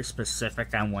 it's very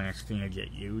specific on when it's going to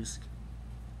get used.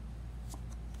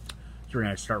 So we're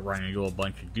going to start running into a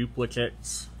bunch of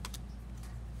duplicates.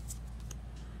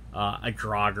 A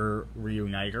Draugr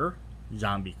Reuniter.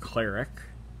 Zombie Cleric.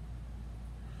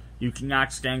 You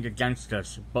cannot stand against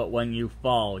us, but when you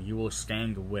fall, you will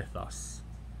stand with us.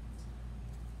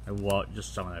 Well,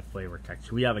 just some of that flavor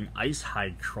text. We have an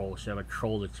Icehide Troll, so you have a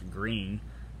troll that's green.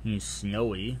 He's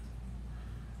snowy.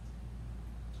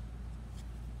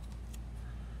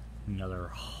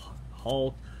 Another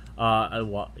Hulk.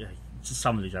 Just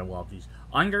some of these, I love these.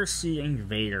 Undersea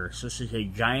Invader. So this is a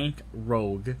giant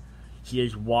rogue. He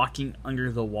is walking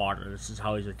under the water. This is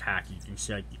how he's attacking. You can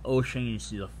see like the ocean, you can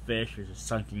see the fish, there's a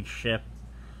sunken ship.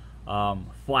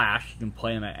 Flash, you can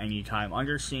play him at any time.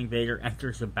 Undersea Invader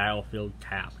enters the battlefield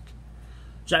tapped.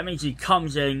 So that means he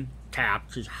comes in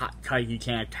tapped. He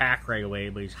can't attack right away,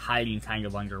 but he's hiding kind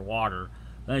of underwater.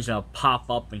 Then he's going to pop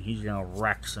up and he's going to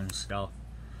wreck some stuff.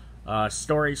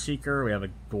 Story Seeker, we have a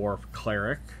Dwarf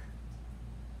Cleric.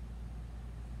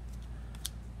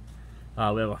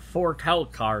 We have a Foretell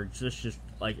card. So this just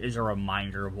like is a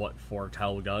reminder of what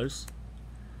Foretell does.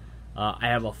 I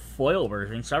have a foil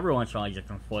version, so every once in a while I get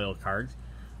some foil cards.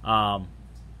 I'm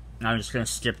just going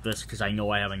to skip this because I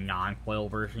know I have a non-foil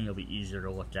version. It'll be easier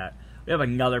to look at. We have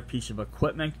another piece of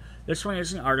equipment. This one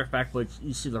is an artifact, but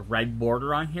you see the red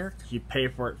border on here because you pay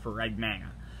for it for red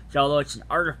mana. So although it's an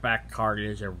artifact card, it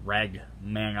is a red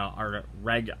mana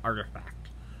red artifact.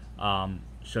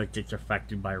 So it gets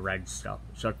affected by red stuff.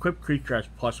 So equipped creature has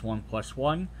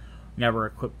 +1/+1. Whenever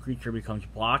equipped creature becomes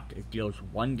blocked, it deals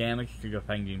 1 damage to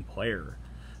defending player.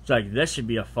 So like this would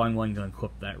be a fun one to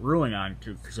equip that ruin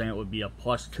onto, because then it would be a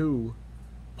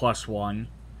 +2/+1.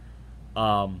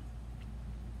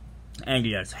 And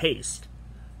he has haste.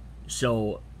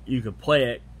 So you could play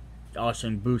it,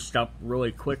 also boost up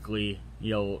really quickly,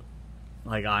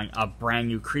 like on a brand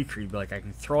new creature. You'd be like, I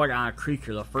can throw it on a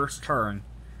creature the first turn,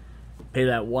 pay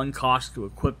that 1 cost to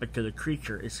equip it to the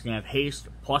creature. It's going to have haste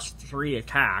 +3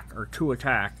 attack, or 2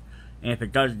 attack, and if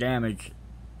it does damage,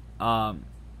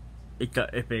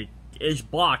 if it is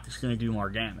blocked, it's going to do more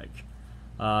damage.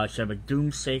 So you have a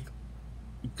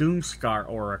Doomscar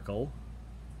Oracle.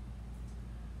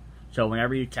 So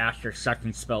whenever you cast your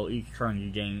second spell each turn,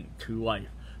 you gain 2 life.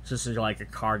 So this is like a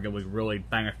card that would really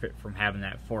benefit from having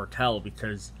that Foretell,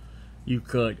 because you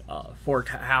could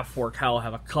have Foretell,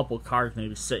 have a couple cards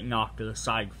maybe sitting off to the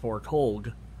side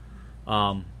foretold,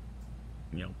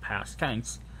 past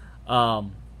tense,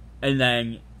 and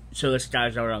then so this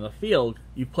guy's out on the field,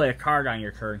 you play a card on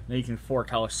your turn, then you can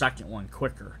foretell a second one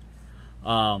quicker,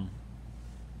 and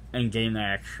gain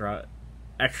that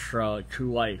extra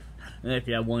 2 life. And if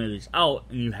you have one of these out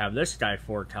and you have this guy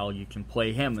foretell, you can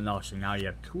play him, and also now you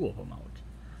have 2 of them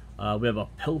out. We have a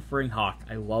Pilfering Hawk.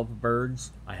 I love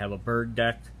birds. I have a bird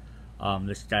deck.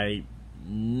 This guy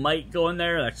might go in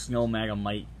there. That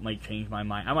Snowmega might change my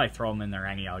mind. I might throw him in there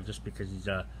anyhow, just because he's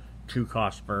a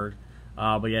 2-cost bird.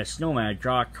 But yeah, Snowmega,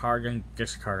 draw a card and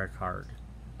discard a card.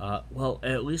 Well,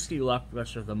 at least he left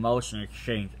us with a mouse in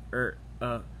exchange.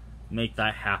 Make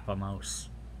that half a mouse.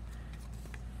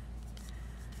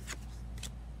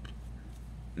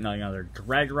 Another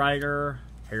Dread Rider,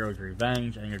 Hero's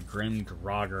Revenge, and a Grim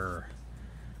Drogger.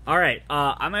 Alright,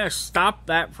 I'm going to stop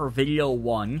that for video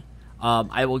 1.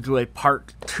 I will do a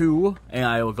part 2, and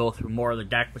I will go through more of the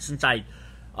deck. But since I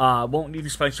won't need to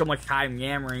spend so much time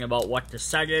yammering about what the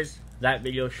set is, that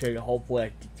video should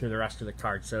hopefully get to the rest of the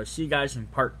cards. So see you guys in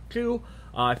part 2.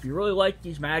 If you really like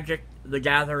these Magic the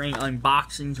Gathering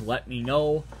unboxings, let me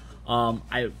know.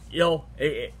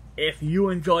 If you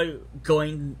enjoy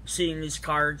seeing these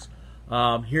cards,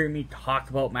 hearing me talk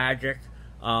about Magic,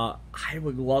 I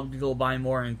would love to go buy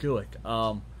more and do it.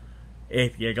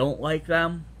 If you don't like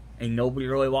them, and nobody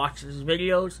really watches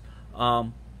videos,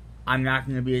 I'm not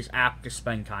going to be as apt to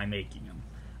spend time making them.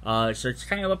 So it's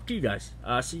kind of up to you guys.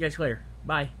 See you guys later.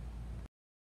 Bye.